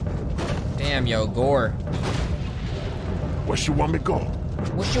 Damn, yo, gore. Where you want me go?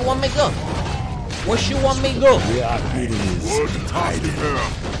 What you want me go? What you want me go? Where are enemies What task is hiding? there?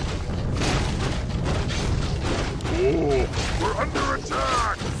 Oh, we're under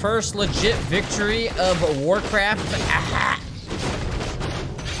attack. First legit victory of Warcraft. Aha.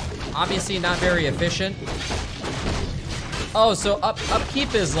 Obviously not very efficient. Oh, so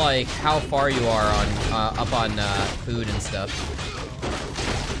upkeep is like how far you are on up on food and stuff.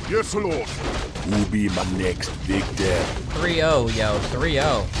 Yes, Lord. Who'll be my next victim? 3-0, yo,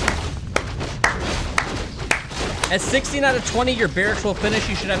 3-0. At 16 out of 20, your barracks will finish.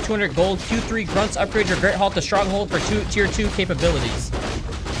 You should have 200 gold. Q3 grunts upgrade your Great Halt to Stronghold for tier 2 capabilities.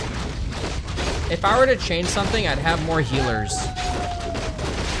 If I were to change something, I'd have more healers.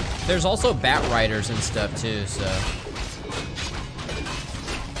 There's also bat riders and stuff too, so.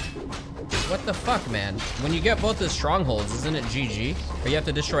 What the fuck, man? When you get both the strongholds, isn't it GG? Or you have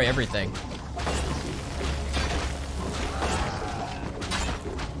to destroy everything?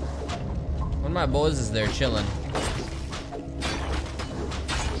 One of my boys is there chilling.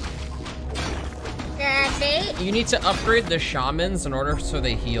 You need to upgrade the shamans in order so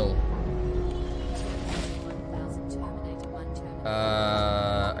they heal.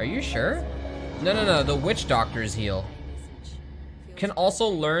 Are you sure? No, the witch doctors heal. Can also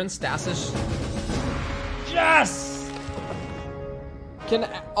learn stasis. Yes! Can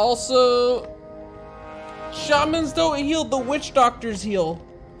also... Shamans don't heal, the witch doctors heal.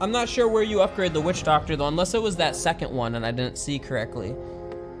 I'm not sure where you upgrade the witch doctor though, unless it was that second one and I didn't see correctly.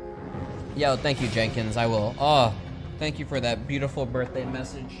 Yo, thank you, Jenkins, I will. Oh, thank you for that beautiful birthday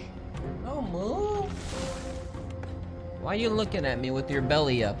message. Oh, move. Why are you looking at me with your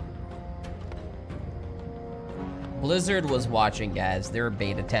belly up? Blizzard was watching, guys. They were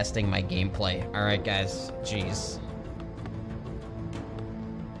beta testing my gameplay. All right, guys, jeez.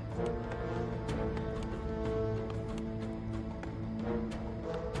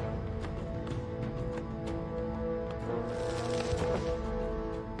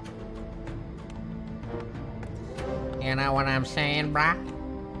 You know what I'm saying, bruh?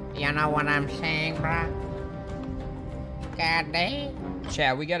 You know what I'm saying, bruh? God damn.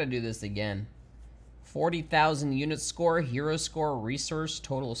 Chat, we gotta do this again. 40,000 unit score, hero score, resource,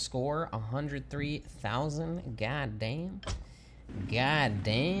 total score, 103,000. God damn. God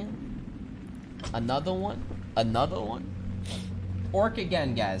damn. Another one. Another one. Orc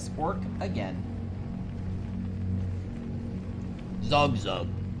again, guys. Orc again. Zug Zug.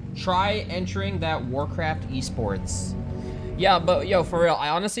 Try entering that Warcraft esports. Yeah, but yo, for real, I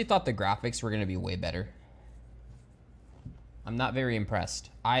honestly thought the graphics were gonna be way better. I'm not very impressed.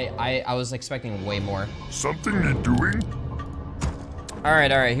 I was expecting way more. Something you doing? All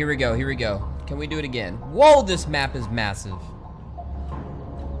right, here we go, here we go. Can we do it again? Whoa, this map is massive.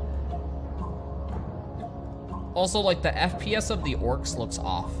 Also, like, the FPS of the orcs looks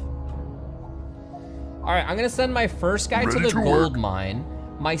off. Alright, I'm gonna send my first guy to the gold mine.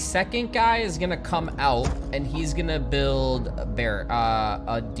 My second guy is gonna come out, and he's gonna build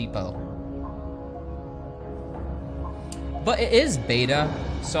a depot. But it is beta,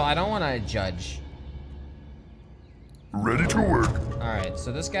 so I don't wanna judge. Ready to work. Alright,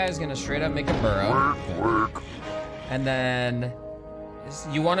 so this guy is gonna straight up make a burrow. Work. And then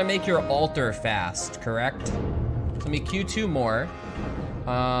you want to make your altar fast, correct? So let me queue 2 more.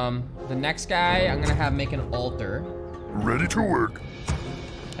 The next guy I'm gonna have make an altar. Ready to work.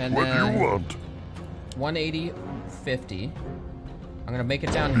 And what then do you want? 180, 50. I'm gonna make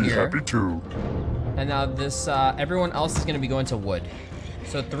it down here. Happy to. And now this, everyone else is gonna be going to wood.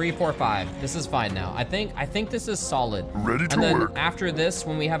 So 3, 4, 5. This is fine now. I think this is solid. Ready to and then work. After this,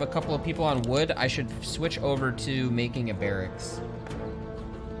 when we have a couple of people on wood, I should switch over to making a barracks.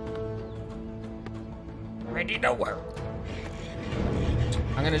 Ready to work.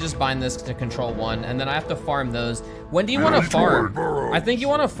 I'm gonna just bind this to control 1, and then I have to farm those. When do you want to farm? I think you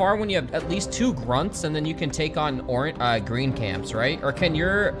want to farm when you have at least 2 grunts, and then you can take on green camps, right? Or can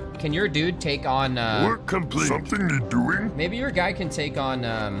your dude take on? Work complete. Something need doing? Maybe your guy can take on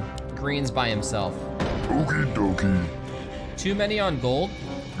greens by himself. Okie dokie. Too many on gold?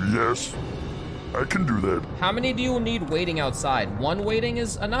 Yes, I can do that. How many do you need waiting outside? 1 waiting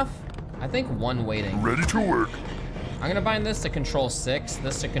is enough? I think 1 waiting. Ready to work. I'm gonna bind this to control 6,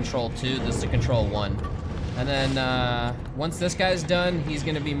 this to control 2, this to control 1. And then once this guy's done, he's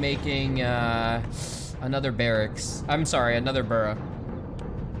gonna be making another barracks. I'm sorry, another burrow.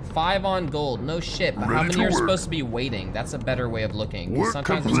 5 on gold, no shit, but how many are supposed to be waiting? That's a better way of looking, 'cause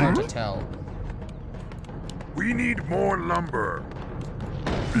sometimes it's hard to tell. We need more lumber.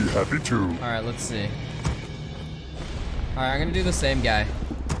 Be happy to. All right, let's see. All right, I'm gonna do the same guy.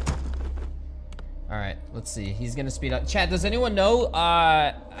 All right, let's see. He's gonna speed up. Chat, does anyone know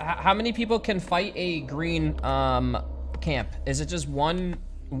how many people can fight a green camp? Is it just one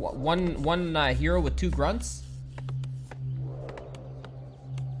hero with 2 grunts?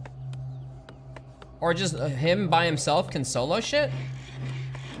 Or just him by himself can solo shit?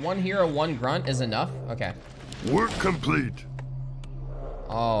 1 hero, 1 grunt is enough? Okay. Work complete.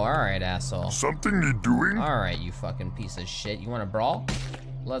 Oh, all right, asshole. Something need doing? All right, you fucking piece of shit. You wanna brawl?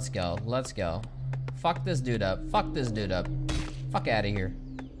 Let's go, let's go. Fuck this dude up, fuck this dude up. Fuck out of here.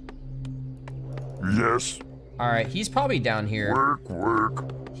 Yes. All right, he's probably down here.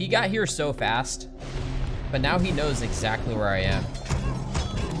 Work. He got here so fast, but now he knows exactly where I am.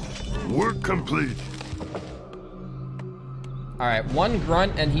 Work complete. All right, 1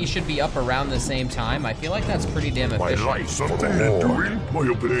 grunt and he should be up around the same time. I feel like that's pretty damn efficient. My life, something need doing?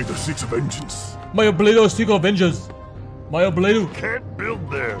 My blade of 6 vengeance. My blade of 6 vengeance. My blade. Can't build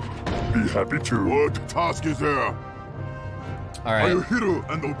there. Be happy to. What task is there? All right. I hero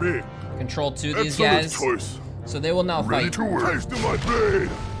and obey. Control 2 these guys. Choice. So they will now Ready fight. to work. Taste my blade.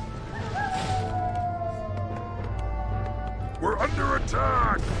 We're under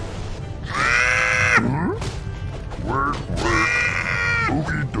attack. Work.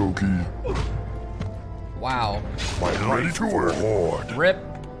 Okie dokie. Wow. Ready to work. Rip.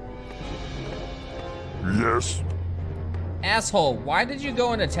 Yes. Asshole, why did you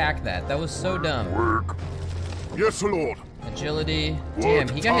go and attack that? That was so dumb. Work. Yes, Lord. Agility. Damn,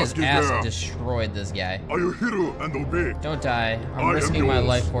 he got his ass destroyed, this guy. Are you hero and obey? Don't die. I'm risking my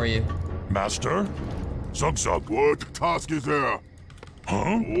life for you. Master? Zug. What task is there?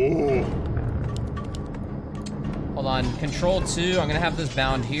 Huh? Oh. Hold on. Control 2. I'm gonna have this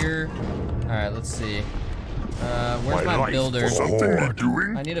bound here. Alright, let's see. Where's my builder? Something need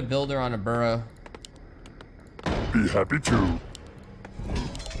doing? I need a builder on a burrow. Be happy to.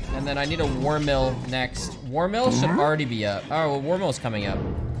 And then I need a war mill next. War mill should already be up. Oh, well, war mill's coming up.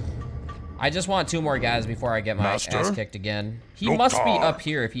 I just want 2 more guys before I get my ass kicked again. He must be up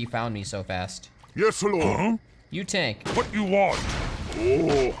here if he found me so fast. Yes, Lord. You tank. What you want?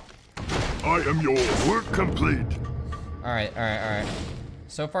 Oh, I am yours. Work complete. All right.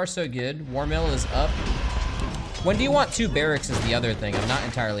 So far, so good. War mill is up. When do you want 2 barracks is the other thing. I'm not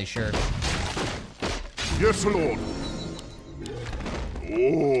entirely sure. Yes, Lord.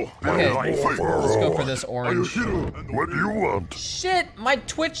 Oh, okay, let's go for this orange. What do you want? Shit, my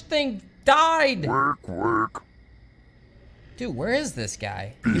Twitch thing died. Work. Dude, where is this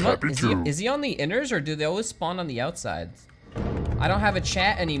guy? Is he on the inners or do they always spawn on the outsides? I don't have a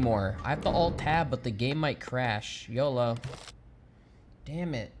chat anymore. I have to alt tab, but the game might crash. YOLO.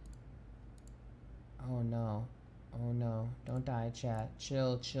 Damn it. Oh no. Don't die, chat.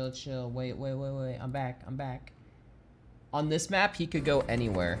 Chill. Wait. I'm back. On this map, he could go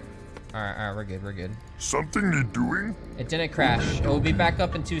anywhere. Alright, we're good, we're good. Something need doing? It didn't crash. It will be back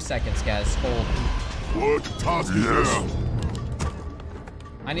up in 2 seconds, guys. Hold. What task is there?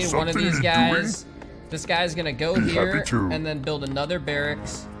 I need Something one of these need guys. This guy's gonna go Be here happy to. and then build another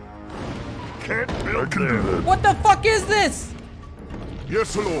barracks. Can't build I can do that. What the fuck is this?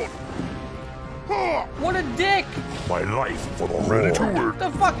 Yes, Lord. Ha! What a dick! My life for the Ready to work.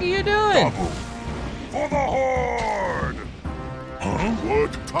 What the fuck are you doing? Double. For the Horde! Huh?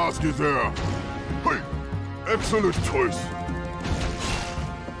 What task is there? Hey! Excellent choice.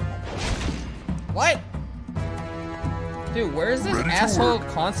 What? Dude, where is this Ready to asshole work.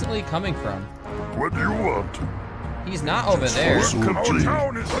 constantly coming from? What do you want? He's not over there. Our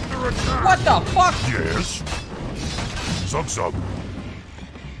town is under attack. What the fuck? Yes. Sub.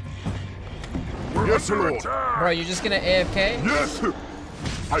 We're Yes, under Lord. attack. Bro, you're just gonna AFK? Yes.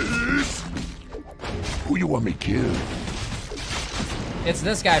 Yes. Who you want me kill? It's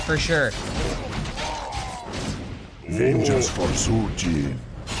this guy for sure. Vengeance for Suji.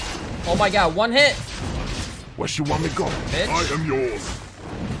 Oh my god, one hit! Where she want me go? Bitch. I am yours.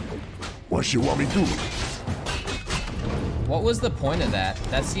 What she want me do? What was the point of that?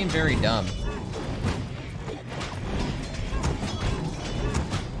 That seemed very dumb.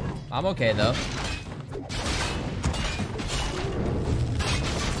 I'm okay though.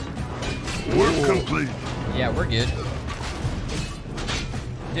 Work complete. Yeah, we're good.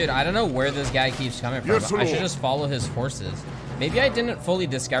 Dude, I don't know where this guy keeps coming from. Yes, I should Lord. just follow his horses. Maybe I didn't fully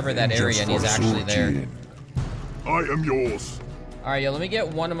discover that area and he's actually there. I am yours. Alright, yo, let me get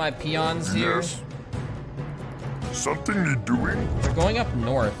one of my peons here. Yes. Something need doing? We're going up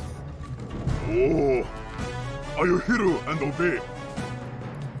north. Oh. Are you hero and obey?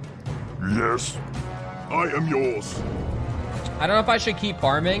 Yes. I am yours. I don't know if I should keep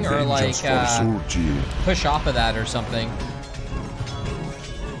farming or like push off of that or something.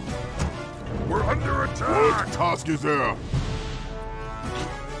 We're under attack. What task is there?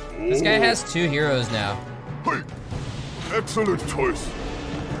 This guy has 2 heroes now. Hey! Excellent choice.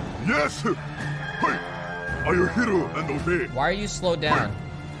 Yes! Hey! Are you hero and obey? Why are you slowed down?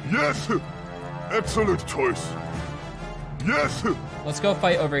 Yes! Excellent choice. Yes! Let's go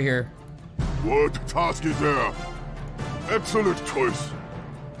fight over here. What task is there? Excellent choice.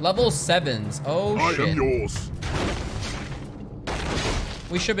 Level 7s. Oh I shit. am yours.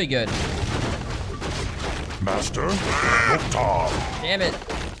 We should be good. Master. Doctor. Damn it.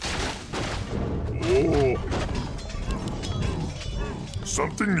 Oh.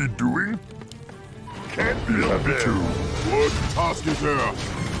 Something need doing? Can't be happy to. What task is there?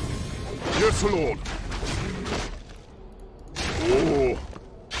 Yes, Lord. Oh.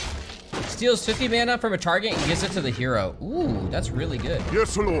 Steals 50 mana from a target and gives it to the hero. Ooh, that's really good.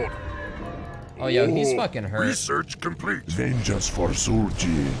 Yes, Lord. Oh, yo, he's fucking hurt. Research complete. Vengeance for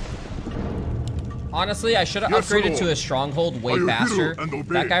Suji. Honestly, I should have Yes, upgraded Lord. to a stronghold way Are you faster. hero and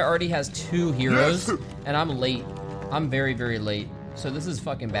obey? That guy already has 2 heroes, Yes. and I'm late. I'm very, very late. So this is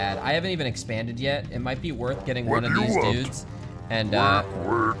fucking bad. I haven't even expanded yet. It might be worth getting What one of do you these want? dudes. And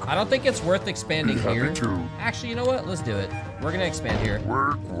Work. I don't think it's worth expanding Be happy here. to. Actually, you know what? Let's do it. We're gonna expand here.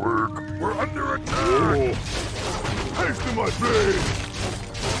 Work. We're under attack. Oh. Haste to my blade.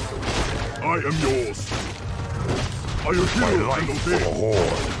 I am yours. Are you My hero life and for the obey?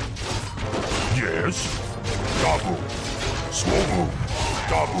 Horde. Yes. Double. Slow move.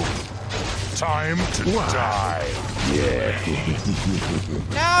 Double. Time to die.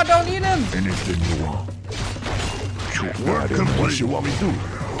 No, don't eat him! Anything you want. Work What complete. you want me do?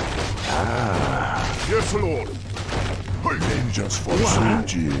 Yes, Lord. Hey. Vengeance for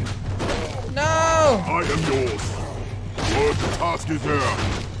Suji. No! I am yours. What task is there?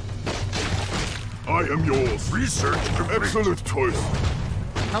 I am yours. Research complete. Excellent choice.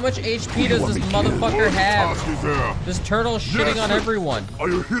 How much HP does this want me to kill? motherfucker What have? task is there? This turtle's shitting Yes. on everyone. Are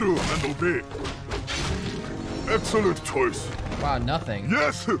you hero and obey? Excellent choice. Wow, nothing.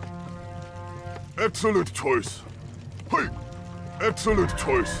 Yes. Excellent choice. Hey. Excellent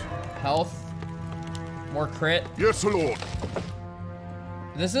choice. Health. More crit. Yes, Lord.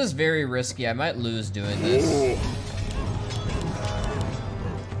 This is very risky. I might lose doing this. Oh.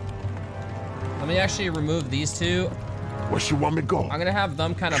 Let me actually remove these 2. Where she want me go? I'm gonna have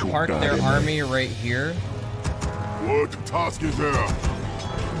them kind of Shoot park that their in. army right here. What task is there?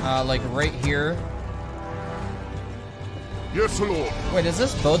 Like right here. Yes, Lord. Wait, is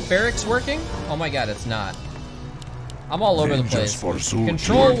this both barracks working? Oh my god, it's not. I'm all over the Vengeance place. for Suji.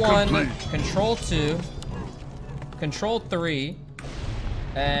 Control 1, complete. Control 2, Control 3,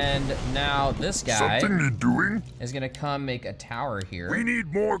 and now this guy Something need doing? is gonna come make a tower We here.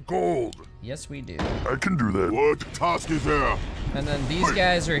 need more gold. Yes, we do. I can do that. What task is there? And then these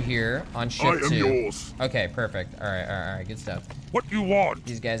guys are here on shift 2. I am yours. Okay, perfect. All right, good stuff. What you want?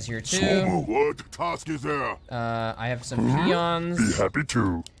 These guys here too. Slow-mo. What task is there? I have some peons. Be happy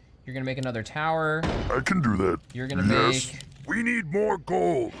to. You're gonna make another tower. I can do that. You're gonna Yes. make. We need more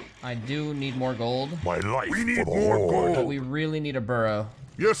gold. I do need more gold, My life. We need for the more Horde. but gold. we really need a burrow.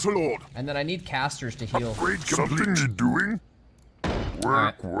 Yes, Lord. And then I need casters to heal. Upgrade something you doing?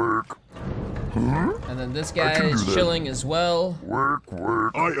 Work, Alright. work. And then this guy can do is that. chilling as well. Work,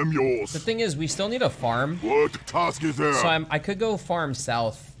 work. I am yours. The thing is, we still need a farm, What task is there? so I could go farm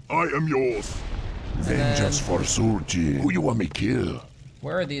south. I am yours. Vengeance for Surgeon. Who you want me kill?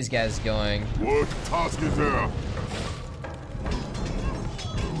 Where are these guys going? What task is there?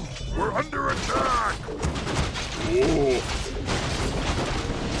 We're under attack. Oh.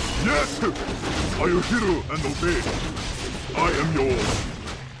 Yes! I will hero and obey. I am yours.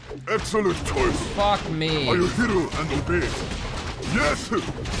 Excellent choice. Fuck me. I will hero and obey. Yes!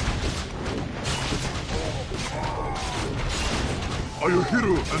 I will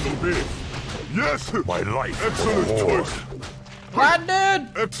hero and obey. Yes! My life. Excellent for the Horde. choice. What,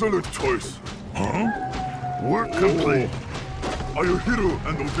 dude? Excellent choice. Work complete. I will hero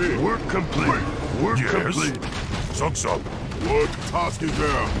and obey. Work complete. Work complete. Suck. What task is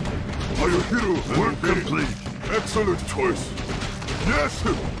there? I will hero and Work obey. complete. Excellent choice. Yes!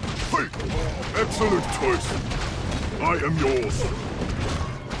 Hey! Excellent choice. I am yours.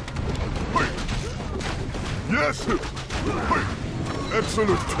 Hey! Yes! Hey!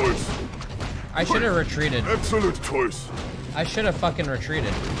 Excellent choice. I should have retreated. Excellent choice. I should have fucking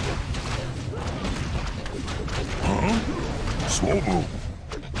retreated. Slow move.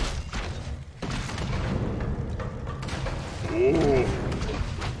 Oh.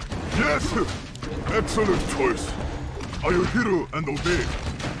 Yes! Excellent choice. I will hero and obey.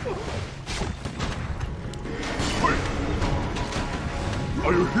 Hey! I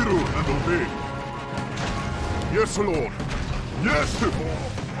will hero and obey. Yes, Lord. Yes!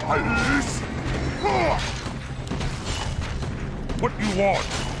 Alice! Ah! What you want?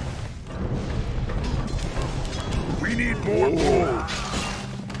 We need more gold.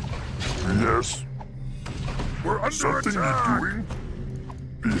 Yes. We're under something attack. You doing?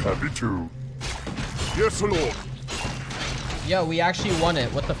 Be happy to. Yes, Lord. Yo, we actually won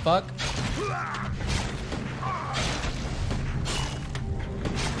it. What the fuck?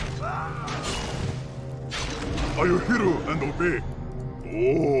 I will hero and obey.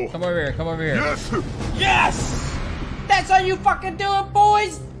 Oh. Come over here. Come over here. Yes! Yes! That's how you fucking do it,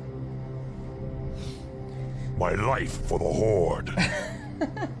 boys! My life for the Horde.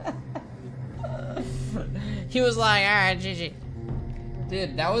 He was like, alright, GG.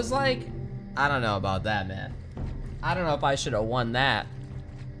 Dude, that was like... I don't know about that, man. I don't know if I should have won that.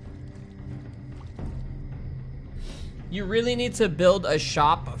 You really need to build a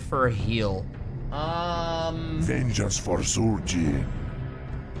shop for heal. Vengeance for Surgeon.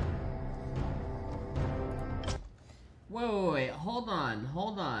 Wait, hold on.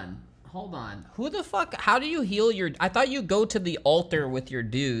 Who the fuck, how do you heal your, I thought you go to the altar with your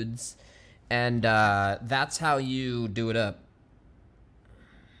dudes, and that's how you do it up.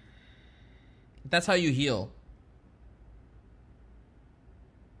 That's how you heal.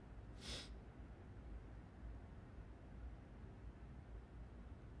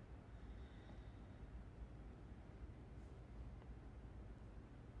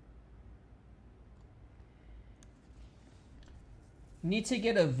 Need to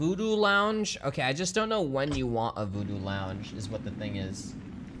get a voodoo lounge? Okay, I just don't know when you want a voodoo lounge, is what the thing is.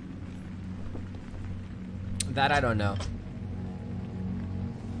 That I don't know.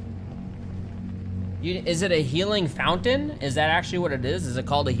 Is it a healing fountain? Is that actually what it is? Is it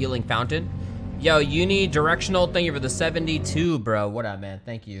called a healing fountain? Yo, you need directional, thank you for the 72, bro. What up, man?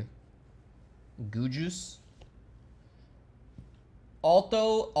 Thank you. Gujus?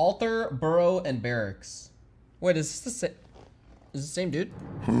 Altar, burrow, and barracks. Wait, is this the same? Is it the same dude?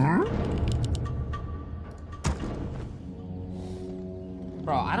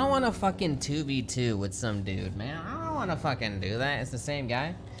 Bro, I don't want to fucking 2v2 with some dude, man. I don't want to fucking do that. It's the same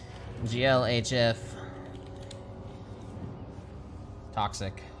guy. GLHF.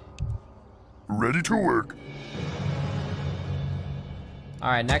 Toxic. Ready to work.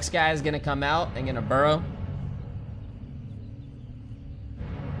 Alright, next guy is gonna come out and gonna burrow.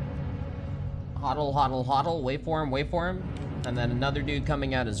 Hodl. Wait for him. And then another dude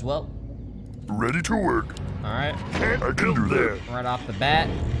coming out as well. Ready to work. Alright. I can do that. Right off the bat.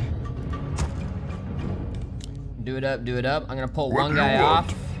 Do it up. I'm gonna pull one guy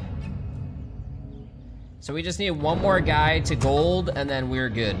off. So we just need one more guy to gold, and then we're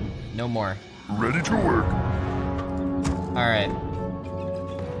good. No more. Ready to work. All right.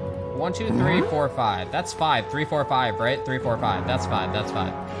 1, 2, 3, 4, 5. That's 5. 3, 4, 5, right? 3, 4, 5. That's 5. That's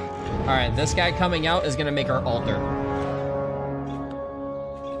 5. All right, this guy coming out is gonna make our altar.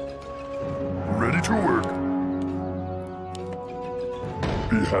 Ready to work.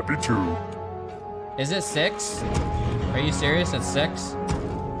 Be happy to. Is it 6? Are you serious? It's 6?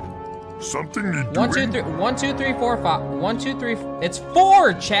 Something need doing. 1, 2, 3, 1, 2, 3, 4, 5. 1, 2, 3. It's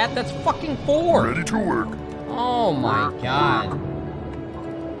 4, chat. That's fucking 4. Ready to work. Oh my god.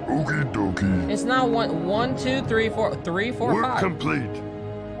 Okie dokie. It's not 1, 2, 3, 4, 3, 4, Work 5. complete.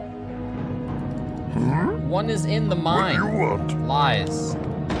 1 is in the What mine. do you want? Lies.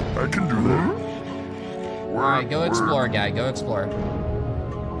 I can do that. Alright, go explore, guy. Go explore.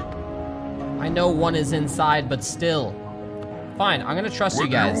 I know 1 is inside, but still. Fine, I'm gonna trust you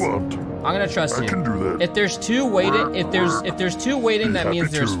guys. What do you want? I'm gonna trust you. I can do that. If there's 2 waiting, if there's 2 waiting, that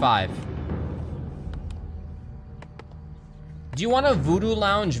means there's 5. Do you want a voodoo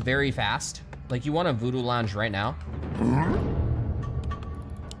lounge very fast? Like you want a voodoo lounge right now?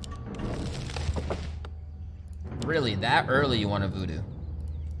 Really, that early you want a voodoo?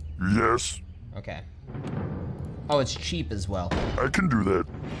 Yes. Okay. Oh, it's cheap as well. I can do that.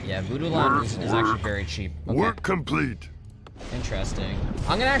 Yeah, voodoo lounge is actually very cheap. Okay. Work complete. Interesting.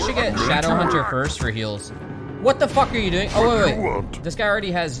 I'm gonna actually get Shadow Hunter first for heals. What the fuck are you doing? Oh, wait, wait. This guy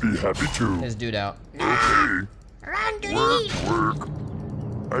already has Be happy to. his dude out. Okay. Work.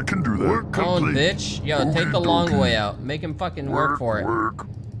 I can do that. Work Oh, complete. bitch. Yo, take the long way out. Make him fucking work for it. Work.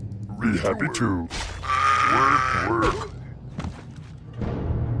 Be happy to. Work.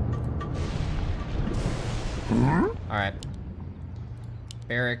 Alright.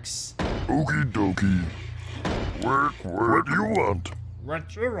 Barracks. Okie dokie. Work. What do you want? Ready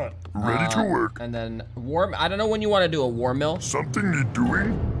to work. And then war. I don't know when you want to do a war mill, Something need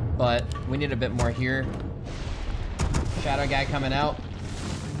doing? but we need a bit more here. Shadow guy coming out.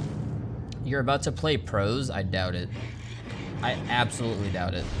 You're about to play pros? I doubt it. I absolutely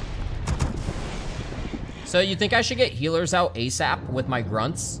doubt it. So you think I should get healers out ASAP with my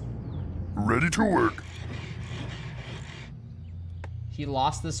grunts? Ready to work. He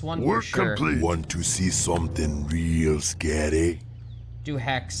lost this one for Work sure. complete. Want to see something real scary? Do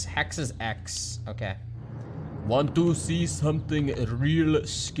Hex. Hex is X. Okay. Want to see something real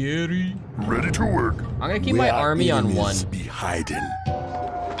scary? Ready to work. I'm gonna keep my army on 1. Be hiding.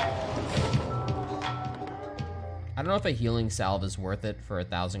 I don't know if a healing salve is worth it for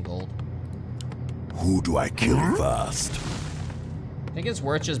 1,000 gold. Who do I kill first? I think it's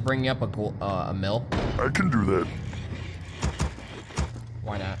worth just bringing up a mill. I can do that.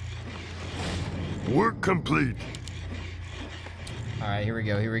 Why not? Work complete. All right, here we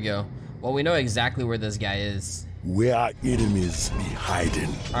go, here we go. Well, we know exactly where this guy is. Where are enemies be hiding?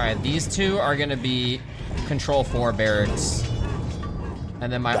 All right, these 2 are gonna be control 4 barracks.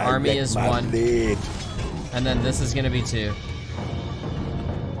 And then my army is 1. Blade. And then this is gonna be 2.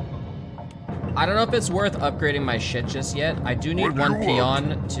 I don't know if it's worth upgrading my shit just yet. I do need What do 1 you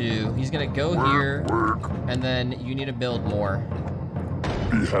peon to, he's gonna go here, Work. and then you need to build more.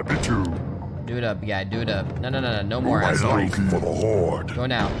 Be happy to. Do it up, guy, do it up. No more. My asshole. life for the Horde. Go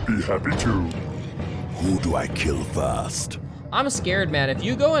now. Be happy to. Who do I kill first? I'm scared, man. If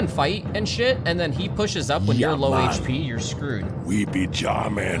you go and fight and shit, and then he pushes up when you're Yeah, low man. HP, you're screwed. We be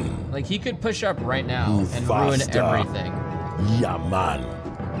jamming. Like, he could push up right now Move and ruin faster. everything. Yeah, man.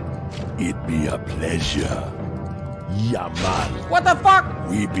 It be a pleasure. Yeah, man. What the fuck?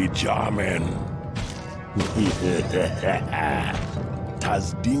 We be jamming.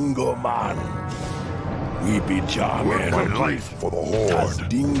 Tazdingo, man. We be jamming. My life for the Horde.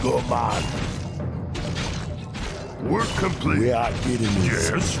 Tazdingo, man. Work complete. Where are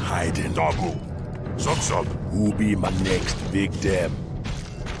enemies Yes. hiding? Dabu. Sub. Who be my next victim?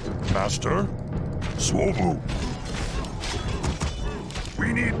 Master. Swobu.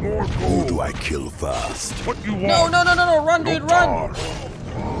 We need more Who gold. do I kill first? What you want? No, run, dude, run!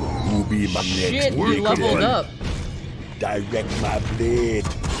 Who be my next Shit, he victim? leveled up. Direct my blade.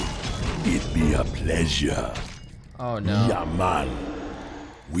 It be a pleasure. Oh, no. Yeah, man.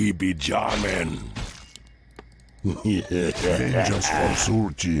 We be jamming. Vengeance for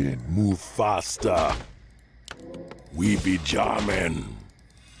Surgeon. Move faster. We be jamming.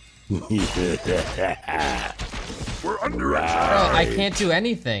 We're under Bro, attack. I can't do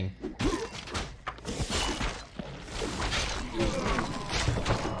anything.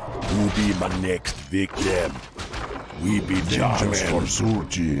 Who be my next victim? We be Vengeance for jamming.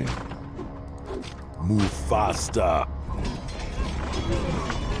 Surgeon. Move faster.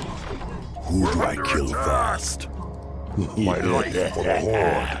 Who do I kill first? My life for the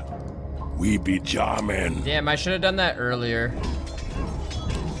Horde. We be jamming. Damn, I should have done that earlier.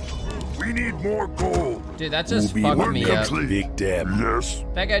 We need more gold. Dude, that just Who be fucked my me next up. victim? Yes.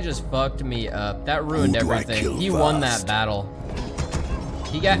 That guy just fucked me up. That ruined Who do I everything. kill He won that first? battle.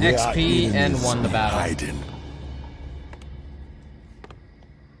 He got Where XP and enemies won the battle. hiding.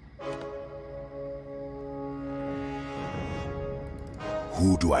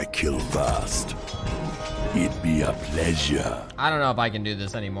 Who do I kill first? It'd be a pleasure. I don't know if I can do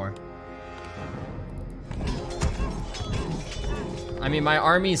this anymore. I mean, my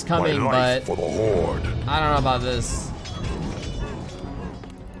army's coming, My life but for the Horde. I don't know about this.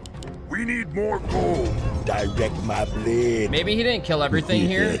 We need more gold. Direct my blade. Maybe he didn't kill everything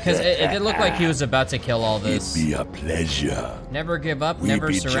here, because it did look like he was about to kill all this. It'd be a pleasure. Never give up, We never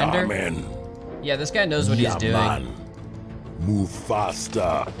be surrender. jamming. Yeah, this guy knows what he's doing. Man. Move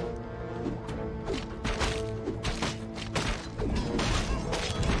faster.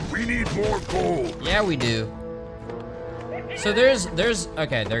 We need more gold. Yeah, we do. So there's,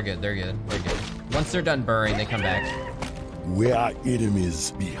 okay, they're good. Once they're done burrowing, they come back. Where our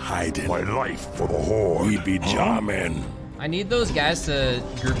enemies be hiding. My life for the Horde. We be jamming. I need those guys to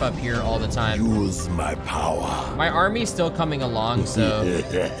group up here all the time. Use my power. My army's still coming along, so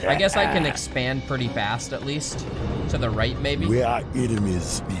I guess I can expand pretty fast, at least. To the right, maybe. Where our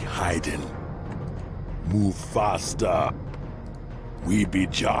enemies be hiding. Move faster. We be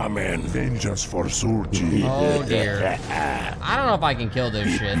jamming. Vengeance for Surgi. Oh dear. I don't know if I can kill this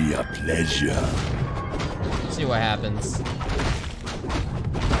shit. It'd be a pleasure. See what happens.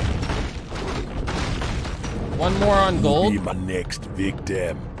 One more on Be gold. my next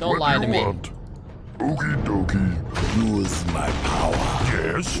victim. Don't lie to me. Okie dokie. Use my power.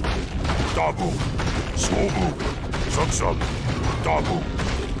 Yes. Dabu. Swobu. Sunsub. Dabu.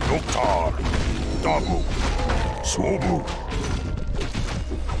 Noktar. Dabu. Swobu.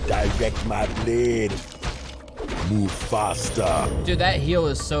 Direct my blade. Move faster. Dude, that heal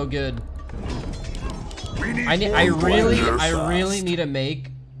is so good. We need I more really gold. need to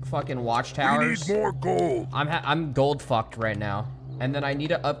make fucking We watchtowers. need more gold. I'm gold fucked right now. And then I need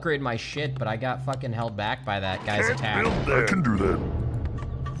to upgrade my shit, but I got fucking held back by that guy's Can't attack. build that. I can do that.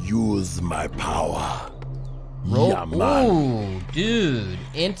 Use my power. Roll. Yeah, man. Ooh, dude.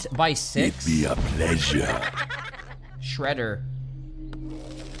 Int by It'd 6. be a pleasure. Shredder.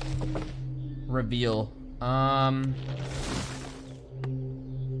 Reveal.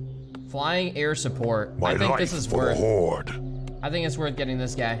 Flying air support. My I think life this is for the worth. Horde. I think it's worth getting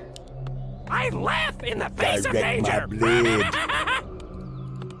this guy. I laugh in the face of Direct my danger. blade.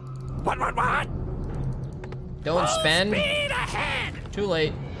 What? Don't spend. Speed ahead. Too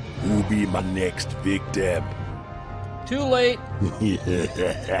late. Who be my next victim? Too late.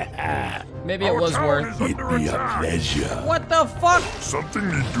 Maybe it was Our town worth. is It'd under be a attack. pleasure. What the fuck? Something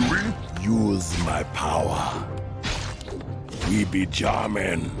need doing? Use my power. We be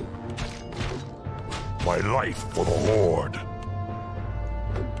jamming. My life for the Horde.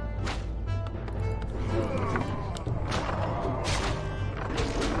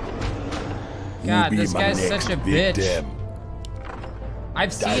 God, Who be this my guy's next such a bitch. victim?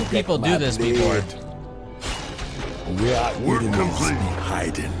 I've seen Direct people do my this blade. before. Where our Work enemies complete. be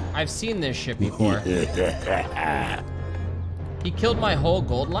hiding. I've seen this shit before. He killed my whole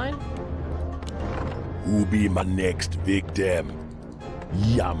gold line? Who be my next victim?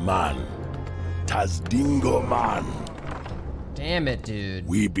 Yeah, man. Tazdingo, man. Damn it, dude.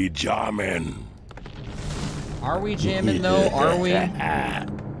 We be jamming. Are we jamming though? Are we?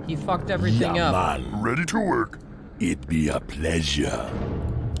 He fucked everything Yeah, up. man. Ready to work. It'd be a pleasure.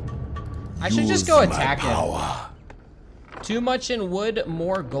 I should just Use go my attack him. power. Too much in wood,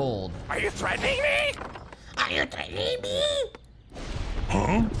 more gold. Are you threatening me? Are you threatening me?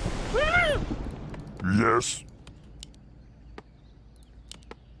 Huh? Yes.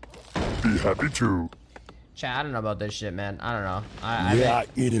 Be happy to. Chat, I don't know about this shit, man. I don't know. Where our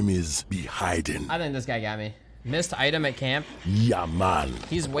enemies be hiding. I think this guy got me. Missed item at camp. Yeah, man.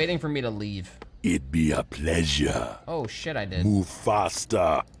 He's waiting for me to leave. It'd be a pleasure. Oh shit, I did. Move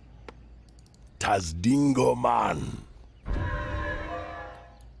faster. Tazdingo, man.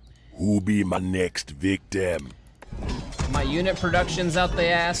 Who be my next victim? My unit production's out the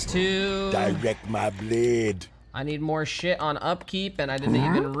ass too. Direct my blade. I need more shit on upkeep, and I didn't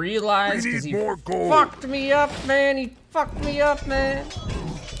even realize We because need he more gold. fucked me up, man. He fucked me up, man.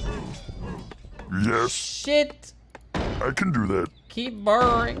 Yes, Shit. I can do that. Keep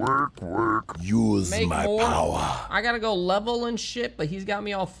burrowing. Work. Use Make my more. power. I gotta go level and shit, but he's got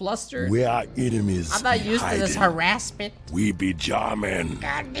me all flustered. Where our enemies I'm not be used to this hiding, harassment. we be jamming.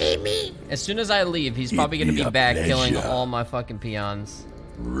 God damn me. As soon as I leave, he's probably gonna be be a back killing pleasure. all my fucking peons.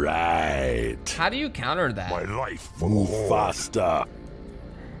 Right. How do you counter that? My life Move forward. faster.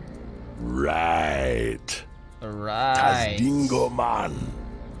 Right. Right. Dingo man.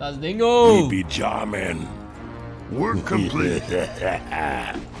 That's We dingo. be jamming. Work complete.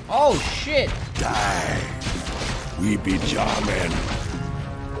 Oh shit. Die. We be jamming.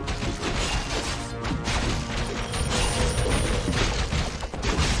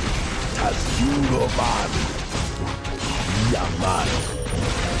 Tas dingo man. Yeah man.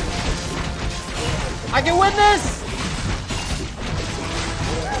 I can win this.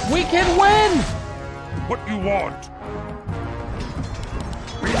 We can win. What you want?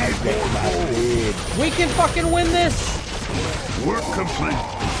 We can fucking win this. Work complete.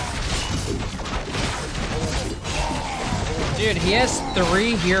 Dude, he has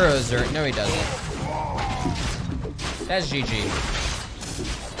 3 heroes, or no, he doesn't. That's GG.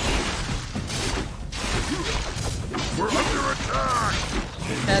 We're under attack.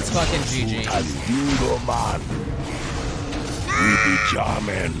 That's fucking GG. Tas dingo man. We be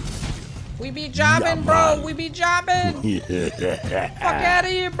jamming. We be jobbing, bro. man. We be jobbing. Fuck Fuck out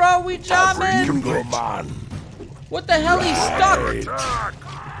of here, bro. We jobbing. dingo man. What the hell? He's stuck. Right. Attack.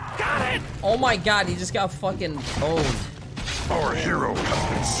 Got it! Oh my god, he just got fucking owned. Our hero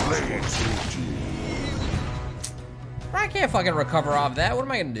has been slain. I can't fucking recover off that. What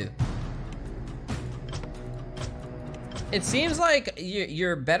am I gonna do? It seems like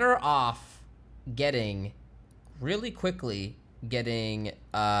you're better off getting really quickly getting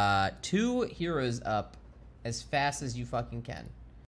 2 heroes up as fast as you fucking can.